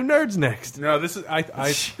 I'll do nerds next. No, this is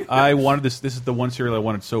I wanted this. This is the one cereal I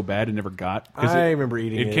wanted so bad and never got. 'Cause I remember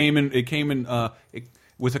eating it. It came in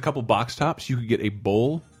with a couple box tops. You could get a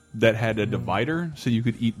bowl that had a divider, so you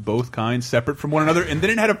could eat both kinds separate from one another, and then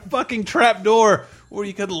it had a fucking trap door where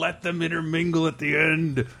you could let them intermingle at the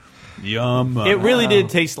end. Yum! It really did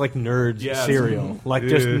taste like nerds cereal, like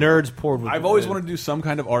just nerds poured with. I've always wanted to do some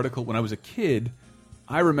kind of article. When I was a kid,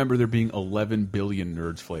 I remember there being 11 billion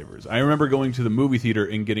nerds flavors. I remember going to the movie theater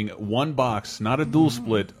and getting one box, not a dual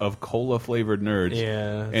split, of cola flavored nerds.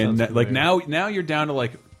 Yeah, and that, like now you're down to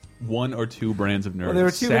like one or two brands of nerds. Well, there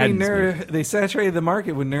were too many nerds. They saturated the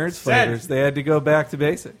market with nerds flavors. They had to go back to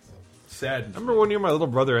basics. Sad. I remember one year my little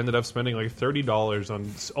brother ended up spending like $30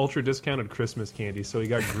 on ultra discounted Christmas candy. So he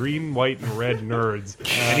got green, white, and red nerds,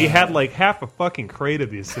 and he had like half a fucking crate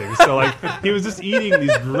of these things. So like he was just eating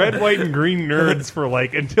these red, white, and green nerds for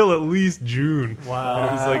like until at least June. Wow. And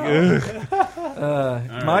it was like,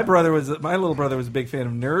 ugh. My little brother was a big fan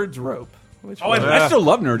of Nerds Rope. I still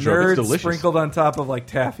love Nerds Rope. It's delicious. Sprinkled on top of like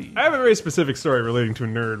taffy. I have a very specific story relating to a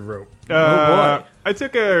nerd rope. boy. I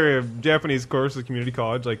took a Japanese course at community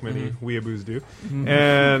college, like many weeaboos do,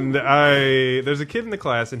 and there's a kid in the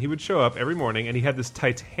class, and he would show up every morning, and he had this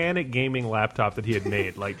Titanic gaming laptop that he had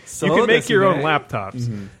made. Like you can make your own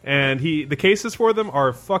laptops, and the cases for them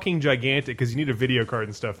are fucking gigantic because you need a video card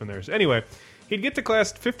and stuff in there. So anyway. He'd get to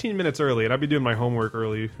class 15 minutes early, and I'd be doing my homework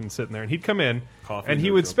early and sitting there. And he'd come in, and he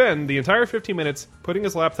would spend the entire 15 minutes putting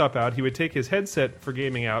his laptop out. He would take his headset for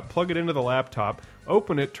gaming out, plug it into the laptop,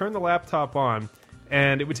 open it, turn the laptop on,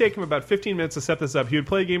 and it would take him about 15 minutes to set this up. He would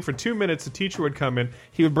play a game for 2 minutes. The teacher would come in.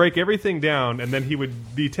 He would break everything down, and then he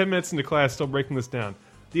would be 10 minutes into class still breaking this down.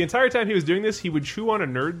 The entire time he was doing this, he would chew on a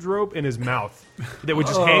Nerds rope in his mouth that would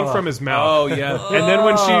just hang from his mouth. Oh, yeah. And then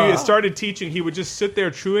when she started teaching, he would just sit there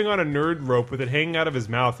chewing on a nerd rope with it hanging out of his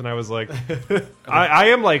mouth. And I was like,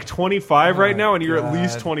 I am like 25 right now, and you're at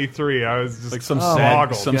least 23. I was just like some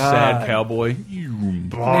boggled. sad cowboy.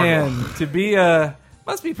 Man, to be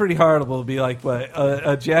must be pretty horrible to be like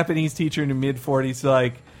a Japanese teacher in the mid-40s,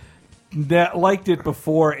 like that liked it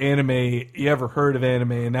before anime. You ever heard of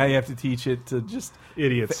anime, and now you have to teach it to just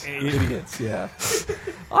idiots. Idiots, yeah.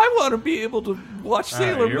 I want to be able to watch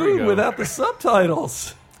Sailor here we Moon go. without the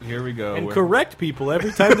subtitles. Here we go. And correct people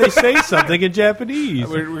every time they say something in Japanese.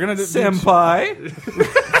 We're gonna do Senpai.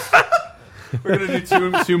 We're gonna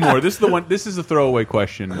do two more. This is the one. This is a throwaway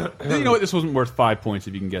question. You know what? This wasn't worth 5 points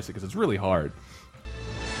if you can guess it because it's really hard.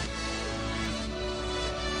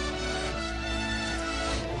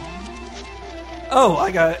 Oh,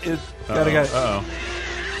 I got it. Got it. Uh-oh.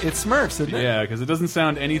 It's Smurfs, isn't it? Yeah, because it doesn't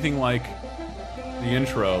sound anything like the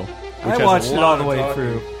intro. Which I watched it all the way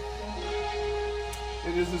through.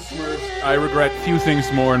 It is a Smurfs. I regret few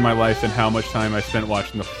things more in my life than how much time I spent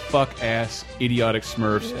watching the fuck-ass, idiotic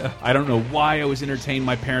Smurfs. Yeah. I don't know why I was entertained.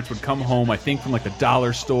 My parents would come home, I think from like the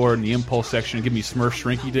dollar store in the impulse section and give me Smurf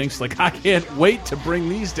Shrinky Dinks. Like, I can't wait to bring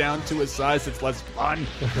these down to a size that's less fun.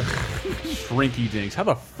 Shrinky Dinks. How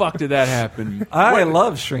the fuck did that happen? I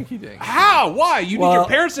love Shrinky Dinks. How? Why? You need your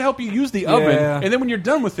parents to help you use the oven, Yeah. and then when you're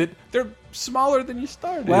done with it, they're smaller than you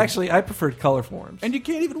started. Well, actually, I preferred color forms. And you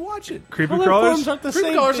can't even watch it. Creepy Color crawlers? forms aren't the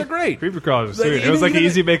Creepy crawlers are great. Creepy crawlers, Like, too. It was like an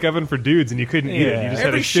easy bake oven for dudes, and you couldn't eat it. You just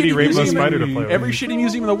had a shitty rainbow spider to play with. Every shitty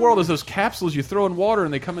museum in the world has those capsules you throw in water,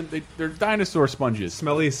 and they come in. They're dinosaur sponges.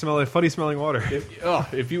 Funny smelling water.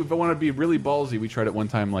 If you want to be really ballsy, we tried it one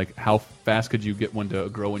time. Like, how fast could you get one to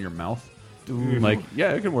grow in your mouth? Like,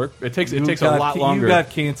 yeah, it can work. It takes a lot longer. You got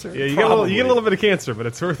cancer. Yeah, you get a little bit of cancer, but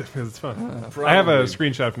it's worth it because it's fun. I have a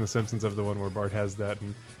screenshot from The Simpsons of the one where Bart has that,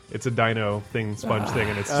 and It's a dino thing, sponge thing,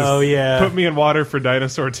 and it's just put me in water for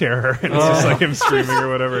dinosaur terror, and it's just like him screaming or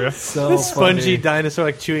whatever. Yeah. So this spongy dinosaur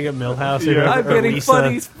like chewing up Milhouse. Yeah. I'm getting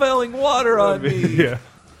funny spilling water on me. Yeah.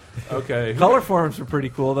 Okay. Color forms are pretty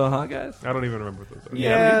cool, though, huh, guys? I don't even remember what those are.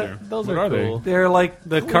 Yeah, those are cool. They're like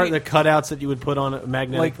the cutouts that you would put on a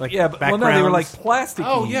magnetic, backgrounds. Well, no, they were like plastic.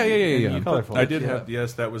 Oh yeah. Colorful. I did have.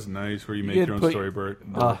 Yes, that was nice. Where you make your own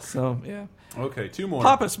storyboard. Yeah. Okay, 2 more.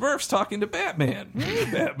 Papa Smurf's talking to Batman.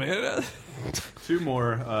 Batman. 2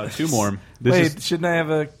 more. 2 more. Wait, shouldn't I have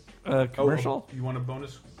a commercial? You want a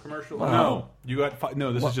bonus commercial? Wow. No, you got 5.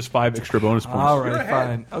 No, this is just 5 extra bonus points. All right,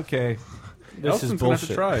 fine. Okay. This is bullshit. Have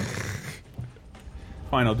to try.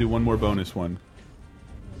 Fine, I'll do 1 more bonus one.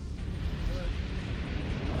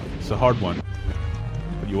 It's a hard one,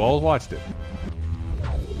 but you all watched it.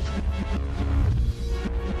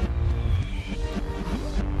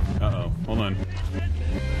 Uh-oh. Hold on.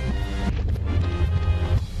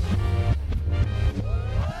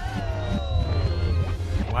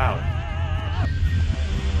 Wow.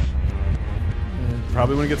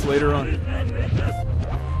 Probably when it gets later on.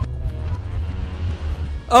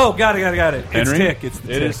 Oh, got it. Henry? It's Tick. It's the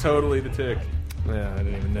Tick. It is totally the Tick. Yeah, I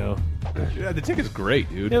didn't even know. Yeah, the Tick is great,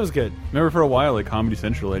 dude. It was good. Remember for a while, like Comedy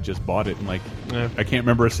Central had just bought it, and like I can't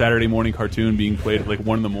remember a Saturday morning cartoon being played at like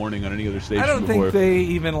 1 in the morning on any other station. I don't before. think they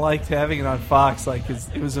even liked having it on Fox. Like, 'cause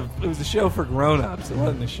it was a show for grown-ups. It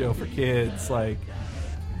wasn't a show for kids. Like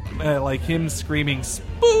him screaming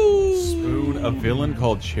Spoon, a villain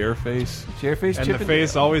called Chairface. Chairface, and the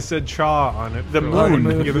face always said "chaw" on it. The moon.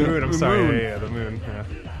 Yeah, the moon. I'm The sorry. moon. Yeah, the moon. Yeah.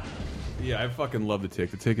 Yeah, I fucking love the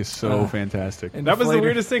Tick. The Tick is so fantastic. And that was the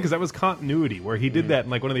weirdest thing because that was continuity where he did that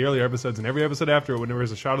in like one of the earlier episodes, and every episode after it, when there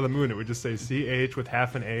was a shot of the moon, it would just say CH with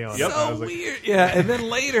half an A on it. So And I was like, weird. Yeah, and then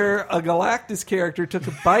later a Galactus character took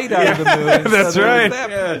a bite out of the moon. That's so right.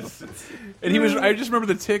 Yes. And he was. I just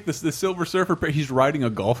remember the Tick, the Silver Surfer. He's riding a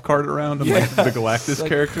golf cart around. Yeah. Like the Galactus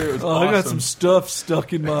character. It was awesome. I got some stuff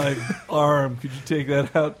stuck in my arm. Could you take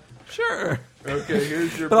that out? Sure. Okay,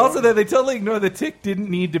 here's your. But also, that they totally ignore the Tick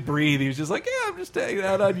didn't need to breathe. He was just like, "Yeah, I'm just taking it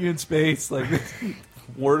out on you in space." Like,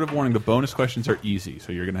 word of warning: the bonus questions are easy,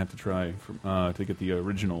 so you're gonna have to try to get the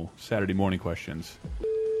original Saturday morning questions.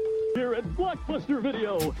 Here at Blockbuster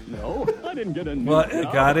Video. No, I didn't get a new Well,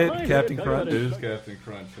 job. got it, I Captain had Crunch. It is Captain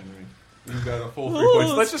Crunch, Henry. You've got a full 3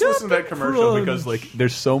 points. Let's just listen to that commercial because, like,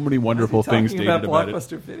 there's so many wonderful things talking stated about it.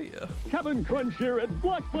 Blockbuster Video. Captain Crunch here at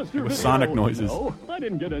Blockbuster Video. With Sonic noises. No, I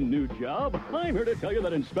didn't get a new job. I'm here to tell you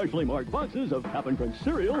that in specially marked boxes of Captain Crunch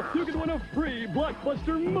cereal, you can win a free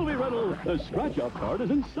Blockbuster movie rental. The scratch-off card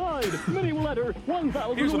is inside. Many will enter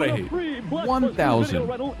 1,000 Here's will what I win hate. a free Blockbuster 1,000. video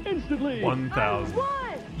rental instantly. 1,000.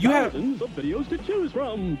 You have. Thousands of videos to choose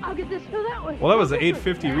from. I'll get this for that one. Well, that was an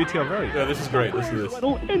 $8.50 retail value. Yeah, this is great. Listen to this.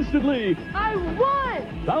 Rental instantly. I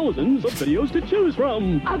won! Thousands of videos to choose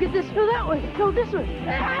from. I'll get this for that one. No, this one.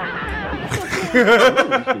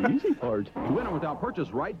 That's the easy part. To win without purchase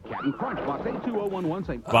right, Captain Crunch, box 82011,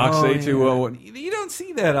 say... Box A201. You don't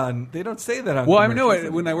see that on. They don't say that on. Well, I know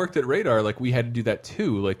commercials. when I worked at Radar, like we had to do that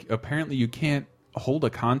too. Like apparently you can't hold a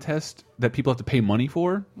contest that people have to pay money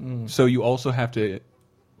for. So you also have to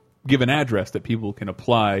give an address that people can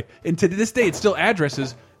apply. And to this day, it's still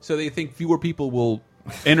addresses. So they think fewer people will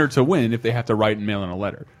enter to win if they have to write and mail in a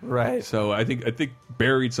letter. Right. So I think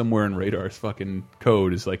buried somewhere in Radar's fucking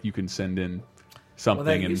code is like you can send in something.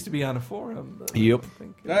 Well, that and used to be on a forum. But Yep. I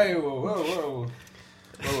think, Hey, whoa.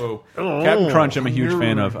 Captain Crunch, I'm a huge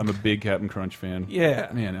fan of. I'm a big Captain Crunch fan. Yeah.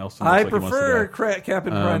 Man, Elson I looks like he wants to prefer die.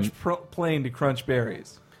 Captain Crunch plain to Crunch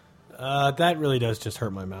Berries. That really does just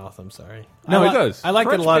hurt my mouth. I'm sorry. No, it does. I liked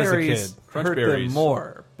it a Crunch lot as a Berries kid. Crunch hurt Berries. them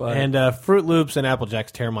more. But And Fruit Loops and Apple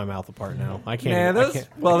Jacks tear my mouth apart now. I can't. man, I those, can't.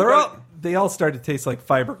 well, they all start to taste like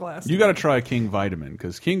fiberglass. You got to try King Vitamin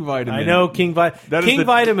because King Vitamin. I know King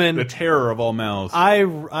Vitamin. the terror of all mouths. I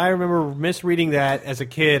remember misreading that as a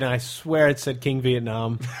kid, and I swear it said King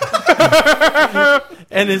Vietnam.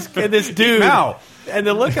 and this dude, Now. and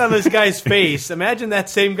the look on this guy's face. Imagine that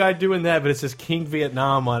same guy doing that, but it says King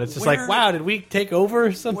Vietnam on it. It's just like, wow, did we take over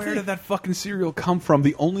or something? Where did that fucking cereal come from?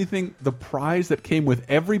 The only thing, the prize that came with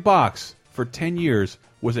every box for 10 years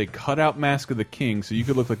was a cutout mask of the king, so you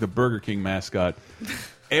could look like the Burger King mascot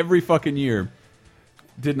every fucking year.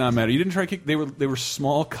 Did not matter. You didn't try. They were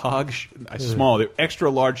small cog, small, they were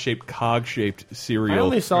extra large shaped cog shaped cereal. I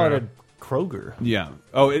only saw it at Kroger. Yeah.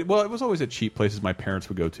 Oh, it was always at cheap places my parents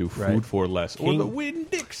would go to. Food Right. for Less. Or the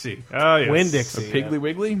Winn-Dixie. Oh, yes. Winn-Dixie. Or Piggly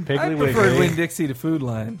Wiggly. I preferred Winn-Dixie to Food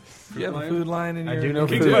Line. Do you have a Food Line in your... I do know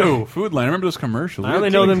Food Line. I remember those commercials. I only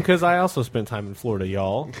know them because I also spent time in Florida,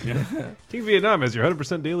 y'all. King Vietnam has your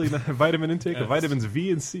 100% daily vitamin intake of vitamins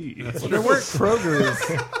V and C. Well, there weren't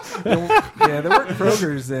Krogers. There weren't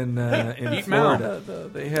Krogers in Florida. Though.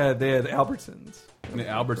 They had Albertsons. The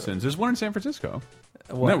Albertsons. There's one in San Francisco.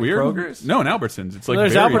 What, Isn't that weird? Kroger's? No, in Albertsons. It's like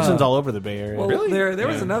there's Albertsons all over the Bay Area. Well, really? There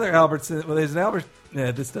was another Albertson. Well, there's an Albert.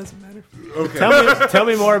 Yeah, this doesn't matter. Okay. Tell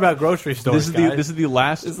me more about grocery stores. This is the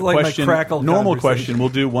last This is like question. my crackle Normal conversation. question. We'll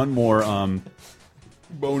do one more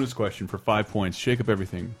bonus question for 5 points. Shake up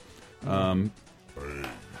everything. I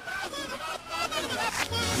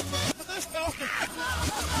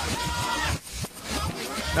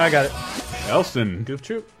got it. Elston. Goof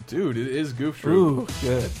Troop. Dude, it is Goof Troop. Ooh,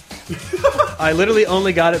 good. I literally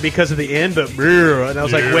only got it because of the end, but and I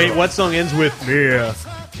was like, wait, what song ends with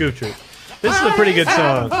Goof Troop? This is a pretty good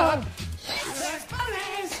song.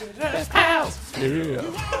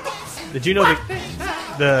 Did you know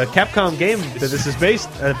the Capcom game that this is based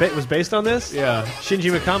was based on this? Yeah. Shinji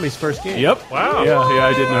Mikami's first game. Yep. Wow. Yeah,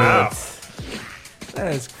 I did know that.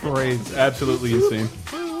 That is crazy. Absolutely insane.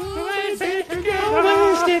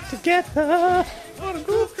 Stick together. All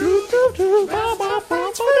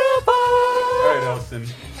right, Elston.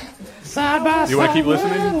 Side by You want to keep side,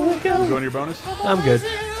 listening? we'll go. Go on your bonus? I'm good.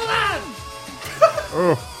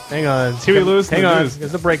 Oh, Hang on. See we lose. Hang we on. lose.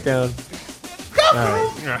 There's a breakdown. All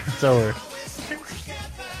right. It's over.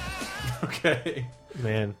 Okay.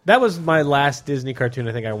 Man, that was my last Disney cartoon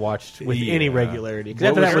I think I watched with any regularity. 'Cause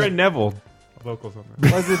after that was Aaron Neville vocals on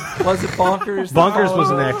that. Was it Bonkers? Bonkers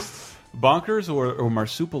was next. Bonkers or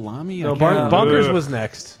Marsupilami? No, Bonkers was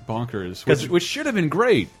next. Bonkers, which should have been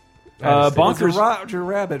great. Bonkers. Bonkers. Roger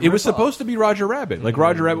Rabbit. It was supposed to be Roger Rabbit. Like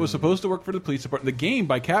Roger Rabbit was supposed to work for the police department. The game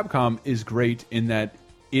by Capcom is great in that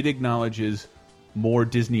it acknowledges more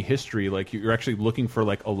Disney history. Like you're actually looking for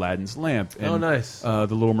like Aladdin's lamp. And, nice. The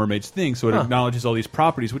Little Mermaid's thing. So it acknowledges all these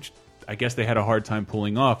properties, which I guess they had a hard time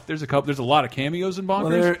pulling off. There's a lot of cameos in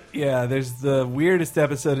Bonkers. Well, there's the weirdest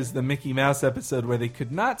episode is the Mickey Mouse episode where they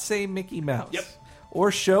could not say Mickey Mouse. Yep. Or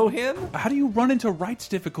show him. How do you run into rights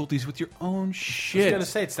difficulties with your own shit? I was gonna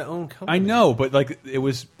say it's the own company. I know, but like it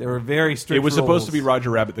was. There were very strict. It was supposed rules. to be Roger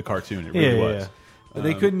Rabbit the cartoon. It really was. Yeah. But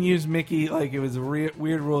they couldn't use Mickey. Like it was a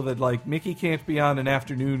weird rule that like Mickey can't be on an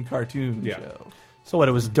afternoon cartoon show. So what?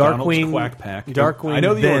 It was Donald's Darkwing, Quack Pack. Darkwing. I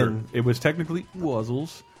know the then. order. It was technically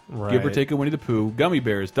Wuzzles. Right. Give or take a Winnie the Pooh, Gummy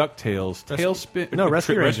Bears, DuckTales, Tailspin. No,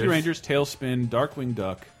 Rescue Rangers, Tailspin, Darkwing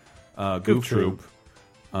Duck, Goof Troop,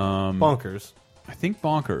 Bonkers. I think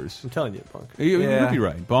Bonkers. I'm telling you, Bonkers. You'd be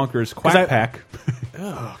right. Bonkers, Quack Pack.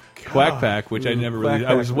 Oh, Quack Pack, which I never really.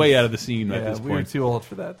 I was way out of the scene at this we were point. too old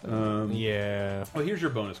for that. Though. Yeah. Well, here's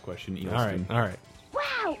your bonus question, Easton. All right.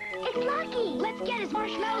 Wow, it's Lucky. Let's get his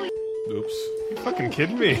marshmallow. Oops. You fucking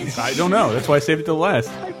kidding me? I don't know. That's why I saved it till last.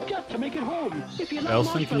 I've got to make it home. If you love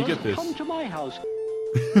Elson, can you get this? come to my house.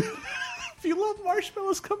 If you love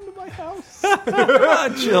marshmallows, come to my house.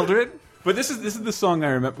 Children. But this is the song I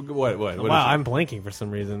remember. What Wow, is it? I'm blanking for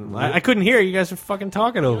some reason. I couldn't hear. You guys are fucking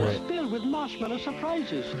talking over it. Filled with marshmallow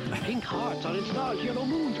surprises. Pink hearts on its stars, yellow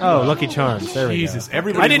moons. Oh, Lucky Charms. There we Jesus, go.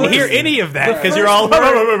 everybody. I didn't hear any of that because you're all.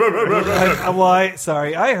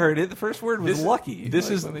 Sorry, I heard it. The first word was lucky.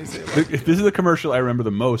 This is the commercial I remember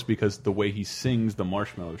the most because the way he sings the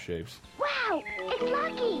marshmallow shapes. Wow, it's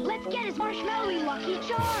Lucky. Let's get his marshmallow Lucky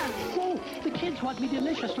Charms. Oh, the kids want me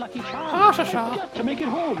delicious Lucky Charms. I've got to make it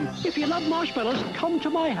home. If you love marshmallows, come to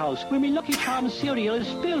my house where my Lucky Charms cereal is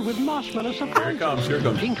filled with marshmallow surprises. Here it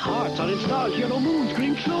comes. Pink hearts on its stars, yellow moons,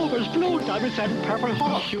 green clovers, blue diamonds, and purple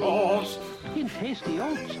horseshoes. In tasty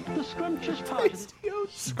oats, the scrumptious part.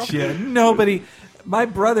 Yeah, nobody. My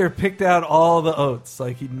brother picked out all the oats.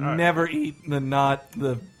 Like he'd never eat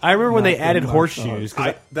the. I remember when they added the horseshoes.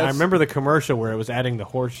 I remember the commercial where it was adding the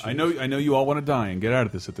horseshoes. I know you all want to die and get out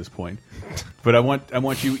of this at this point, but I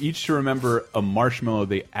want you each to remember a marshmallow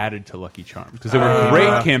they added to Lucky Charms because they were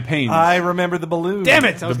great campaigns. I remember the balloon. Damn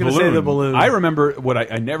it! I was going to say the balloon. I remember what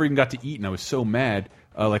I never even got to eat, and I was so mad.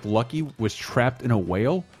 Like Lucky was trapped in a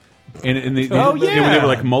whale. And they were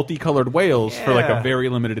like multicolored whales for like a very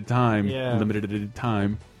limited time. Yeah.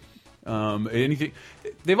 Anything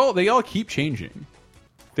they all keep changing.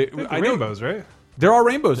 I know rainbows, right? There are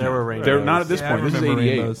rainbows. There now. were rainbows. They're not at this Yeah, point. I This is remember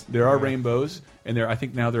 88. rainbows. There are rainbows, and I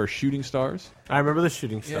think now there are shooting stars. I remember the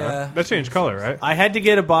shooting star. Yeah. That changed color, right? I had to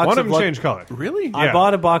get a box One of of them changed color. Really? I Yeah.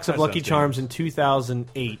 bought a box of That Lucky sounds Charms in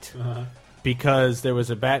 2008. because there was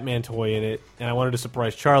a Batman toy in it, and I wanted to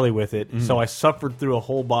surprise Charlie with it. So I suffered through a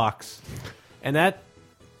whole box, and that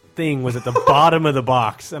thing was at the bottom of the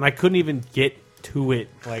box, and I couldn't even get to it.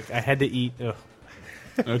 Like I had to eat. Ugh.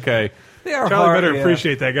 Okay. They are Charlie hard, better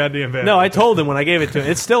appreciate that goddamn Batman. No, I told him when I gave it to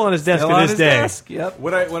him. It's still on his desk Still to on this his day. desk, Yep.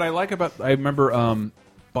 What I like about I remember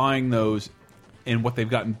buying those, and what they've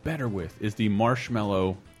gotten better with is the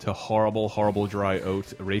marshmallow to horrible dry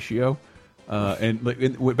oat ratio. And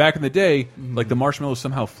like back in the day, like the marshmallow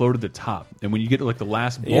somehow floated the top, and when you get to like the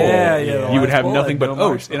last bowl, you would have nothing but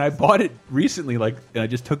oats. And I bought it recently, like, and I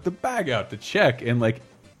just took the bag out to check, and like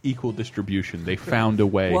equal distribution, they found a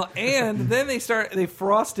way. Well, and then they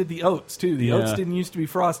frosted the oats too. The oats didn't used to be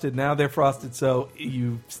frosted; now they're frosted, so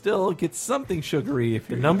you still get something sugary. If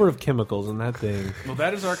the number of chemicals in that thing. Well,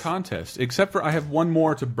 that is our contest. Except for I have one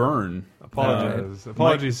more to burn.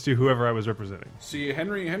 Apologies to whoever I was representing. See,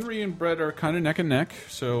 Henry and Brett are kind of neck and neck.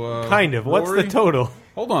 So kind of. What's Rory? the total?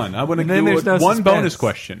 Hold on, I want to then do there's no one suspense. bonus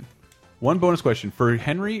question. One bonus question for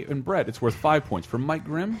Henry and Brett. It's worth 5 points. For Mike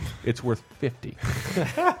Grimm, it's worth 50.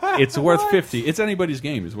 It's worth 50. It's anybody's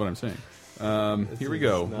game, is what I'm saying. Here we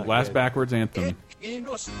go. Last good. Backwards anthem.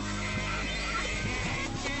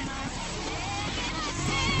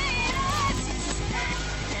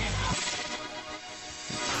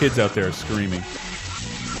 Kids out there are screaming.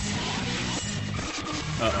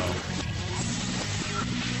 Uh-oh.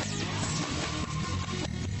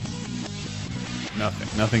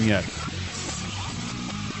 Nothing yet.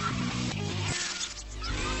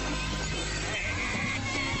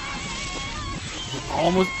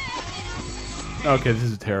 Almost. Okay, this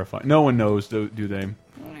is terrifying. No one knows, do they?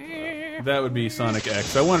 That would be Sonic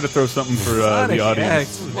X. I wanted to throw something for the audience.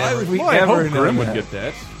 X. Why would we I ever hope know Grim that? would get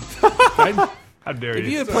that. How dare you? If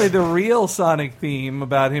you had played the real Sonic theme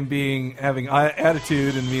about him having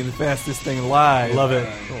attitude and being the fastest thing alive, love it.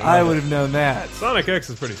 I would have known that. Sonic X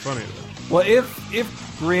is pretty funny though. Well,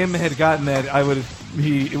 if Grim had gotten that, it would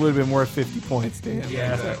have been worth 50 points to him.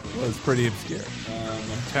 Yeah, that was pretty obscure. I'm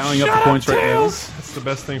tallying up the points right now. That's the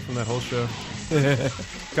best thing from that whole show.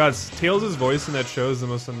 God, Tails' voice in that show is the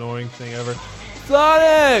most annoying thing ever.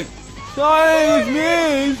 Sonic! Sonic is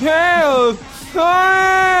me! Tails!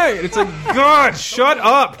 Sonic! It's like, God, shut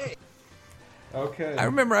up! Okay. I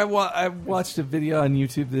remember I watched a video on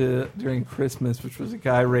YouTube during Christmas, which was a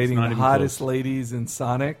guy rating the hottest ladies in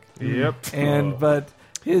Sonic. Yep. And but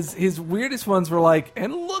his weirdest ones were like,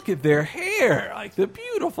 and look at their hair, like the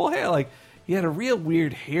beautiful hair, like. He had a real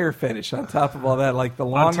weird hair fetish on top of all that, like the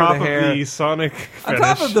longer the hair. On top of the Sonic fetish.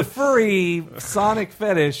 On top of the furry Sonic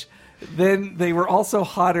fetish, then they were also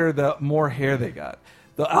hotter the more hair they got.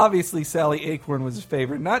 Though obviously Sally Acorn was his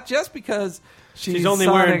favorite, not just because she's only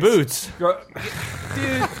wearing Sonic's boots.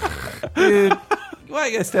 Dude, why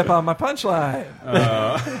you gotta step on my punchline?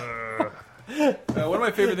 One of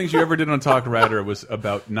my favorite things you ever did on Talk Radar was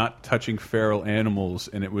about not touching feral animals,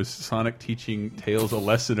 and it was Sonic teaching Tails a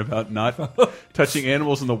lesson about not touching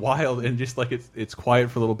animals in the wild, and just like it's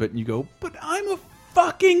quiet for a little bit, and you go, "But I'm a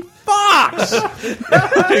fucking fox!"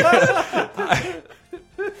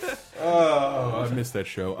 Oh, I missed that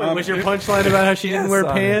show. Was your punchline about how she didn't wear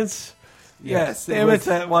pants? Yes, damn it was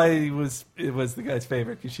that why it was the guy's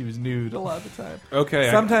favorite because she was nude a lot of the time. Okay,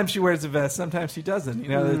 sometimes she wears a vest, sometimes she doesn't. You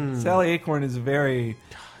know, Sally Acorn is a very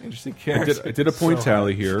interesting character. I did a point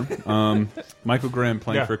tally here. Michael Graham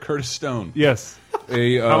playing for Curtis Stone. Yes. How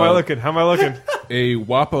am I looking? A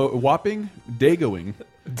whopping dagoing.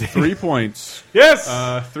 3 points. Yes.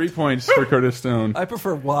 3 points for Curtis Stone. I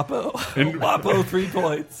prefer Wapo. Wapo 3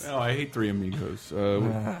 points. No, I hate Three Amigos.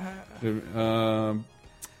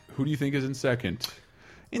 Who do you think is in second?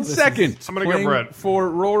 In second, I'm going to go Brett. For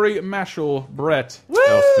Rory Mashal, Brett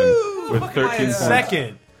Elston with 13 points.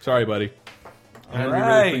 Second. Sorry, buddy. I had to be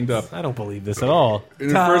right. really cleaned up. I don't believe this at all. In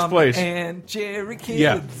first place. And Jerry Kids.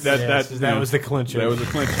 Yeah, that was the clincher. That was the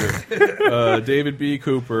clincher. David B.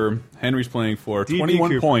 Cooper, Henry's playing for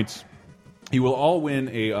 21 points. You will all win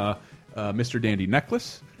a Mr. Dandy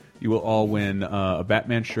necklace. You will all win a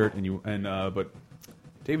Batman shirt, but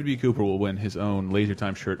David B. Cooper will win his own Laser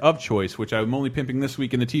Time shirt of choice, which I'm only pimping this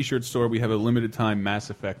week in the T-shirt store. We have a limited time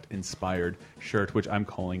Mass Effect inspired shirt, which I'm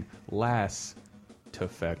calling Lass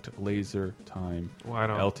Effect Laser Time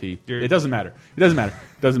LT. It doesn't matter. It doesn't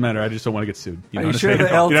matter. I just don't want to get sued. Are you sure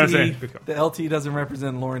the LT doesn't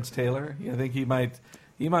represent Lawrence Taylor? You think he might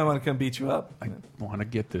want to come beat you up? I want to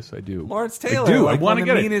get this. I do. Lawrence Taylor. I do. Like I want to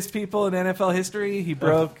get one of the meanest people in NFL history. He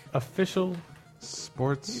broke official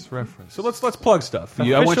sports reference. So let's plug stuff.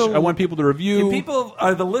 I want people to review.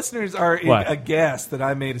 The listeners are aghast that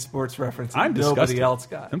I made a sports reference. And nobody else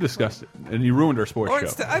got. I'm disgusted, and you ruined our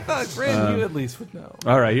sports show. I thought Brandon, you at least would know.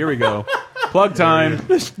 All right, here we go. Plug time.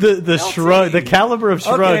 The shrug, the caliber of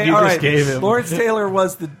shrug you just gave him. Lawrence Taylor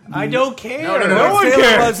was the. I don't care. No one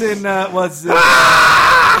cares. Was in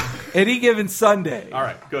Any Given Sunday. All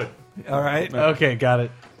right, good. All right. Okay, got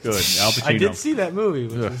it. Good. Al Pacino. I did see that movie,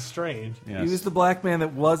 which is strange. Yes. He was the black man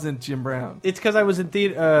that wasn't Jim Brown. It's because I was in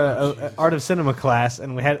art of cinema class,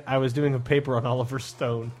 and I was doing a paper on Oliver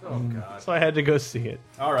Stone. Oh, God. So I had to go see it.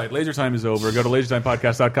 All right, Laser Time is over. Go to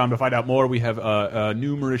lasertimepodcast.com to find out more. We have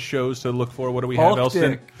numerous shows to look for. What do we have,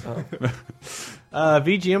 Elston?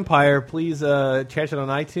 VG Empire, please catch it on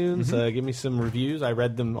iTunes. Give me some reviews. I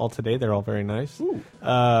read them all today. They're all very nice.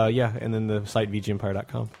 Yeah, and then the site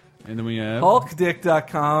VGEmpire.com. And then we have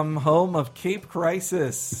HulkDick.com, home of Cape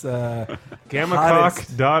Crisis.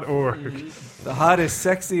 Gammacock.org. The hottest,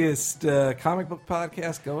 sexiest comic book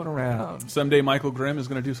podcast going around. Someday Michael Grimm is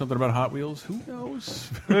going to do something about Hot Wheels. Who knows?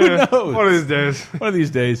 Who knows? One of these days. One of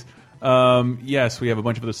these days. Yes, we have a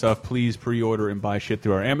bunch of other stuff. Please pre-order and buy shit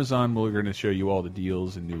through our Amazon. We're going to show you all the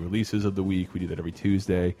deals and new releases of the week. We do that every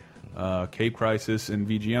Tuesday. Cape Crisis and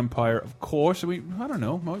VG Empire, of course. I don't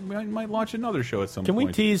know. We might launch another show at some point. Can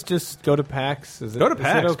we tease just go to PAX? Go to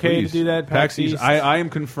PAX. Is it okay please. to do that? PAX East. I am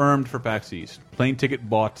confirmed for PAX East. Plane ticket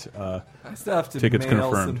bought. I still have to tickets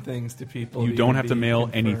mail confirmed. some things to people. You don't have to mail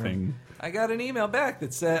anything. I got an email back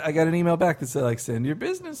that said, like, send your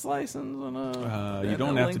business license and you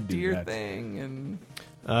don't have to link do your that. thing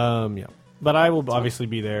Yeah. But I will obviously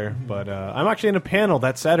be there. But I'm actually in a panel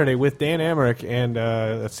that Saturday with Dan Amrich and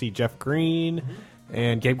let's see, Jeff Green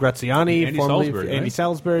and Gabe Graziani, Andy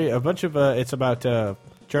Salisbury. A bunch of it's about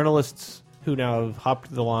journalists who now have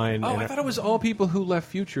hopped the line. Oh, I thought it was all people who left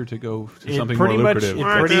Future to go to something pretty more much,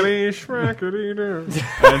 lucrative.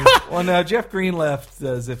 Well, now Jeff Green left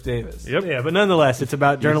Ziff Davis. Yep. Yeah, but nonetheless, it's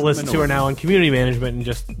about journalists who are now in community management and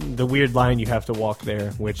just the weird line you have to walk there,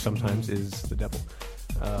 which sometimes is the devil.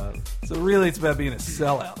 So really, it's about being a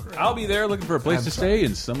sellout. Right? I'll be there looking for a place to stay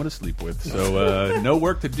and someone to sleep with. So no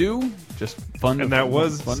work to do, just fun. And that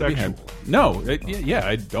was fun sexual. to be had. No, yeah,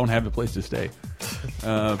 I don't have a place to stay.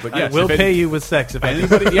 But yes, I will pay you with sex if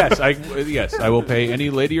anybody. Yes, I will pay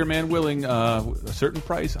any lady or man willing a certain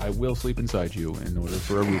price. I will sleep inside you in order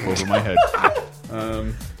for a roof over my head.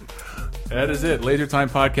 That is it.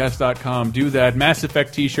 LaserTimePodcast.com. Do that. Mass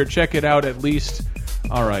Effect T-shirt. Check it out at least.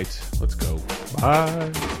 All right, let's go.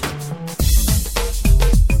 Bye.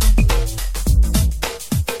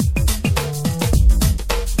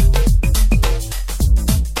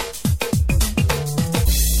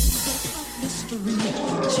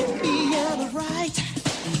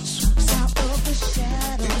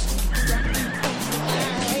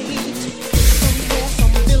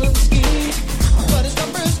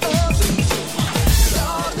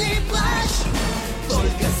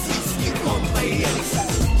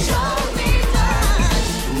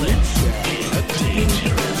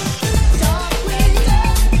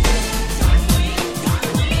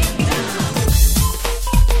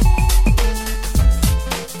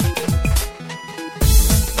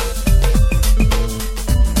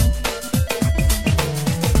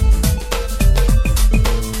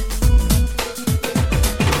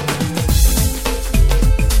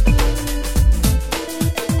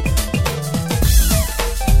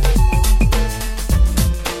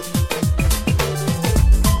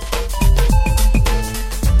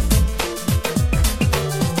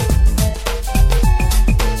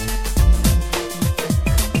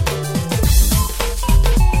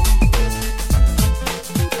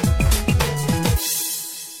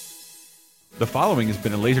 The following has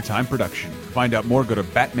been a Laser Time production. To find out more, go to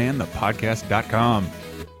BatmanThePodcast.com.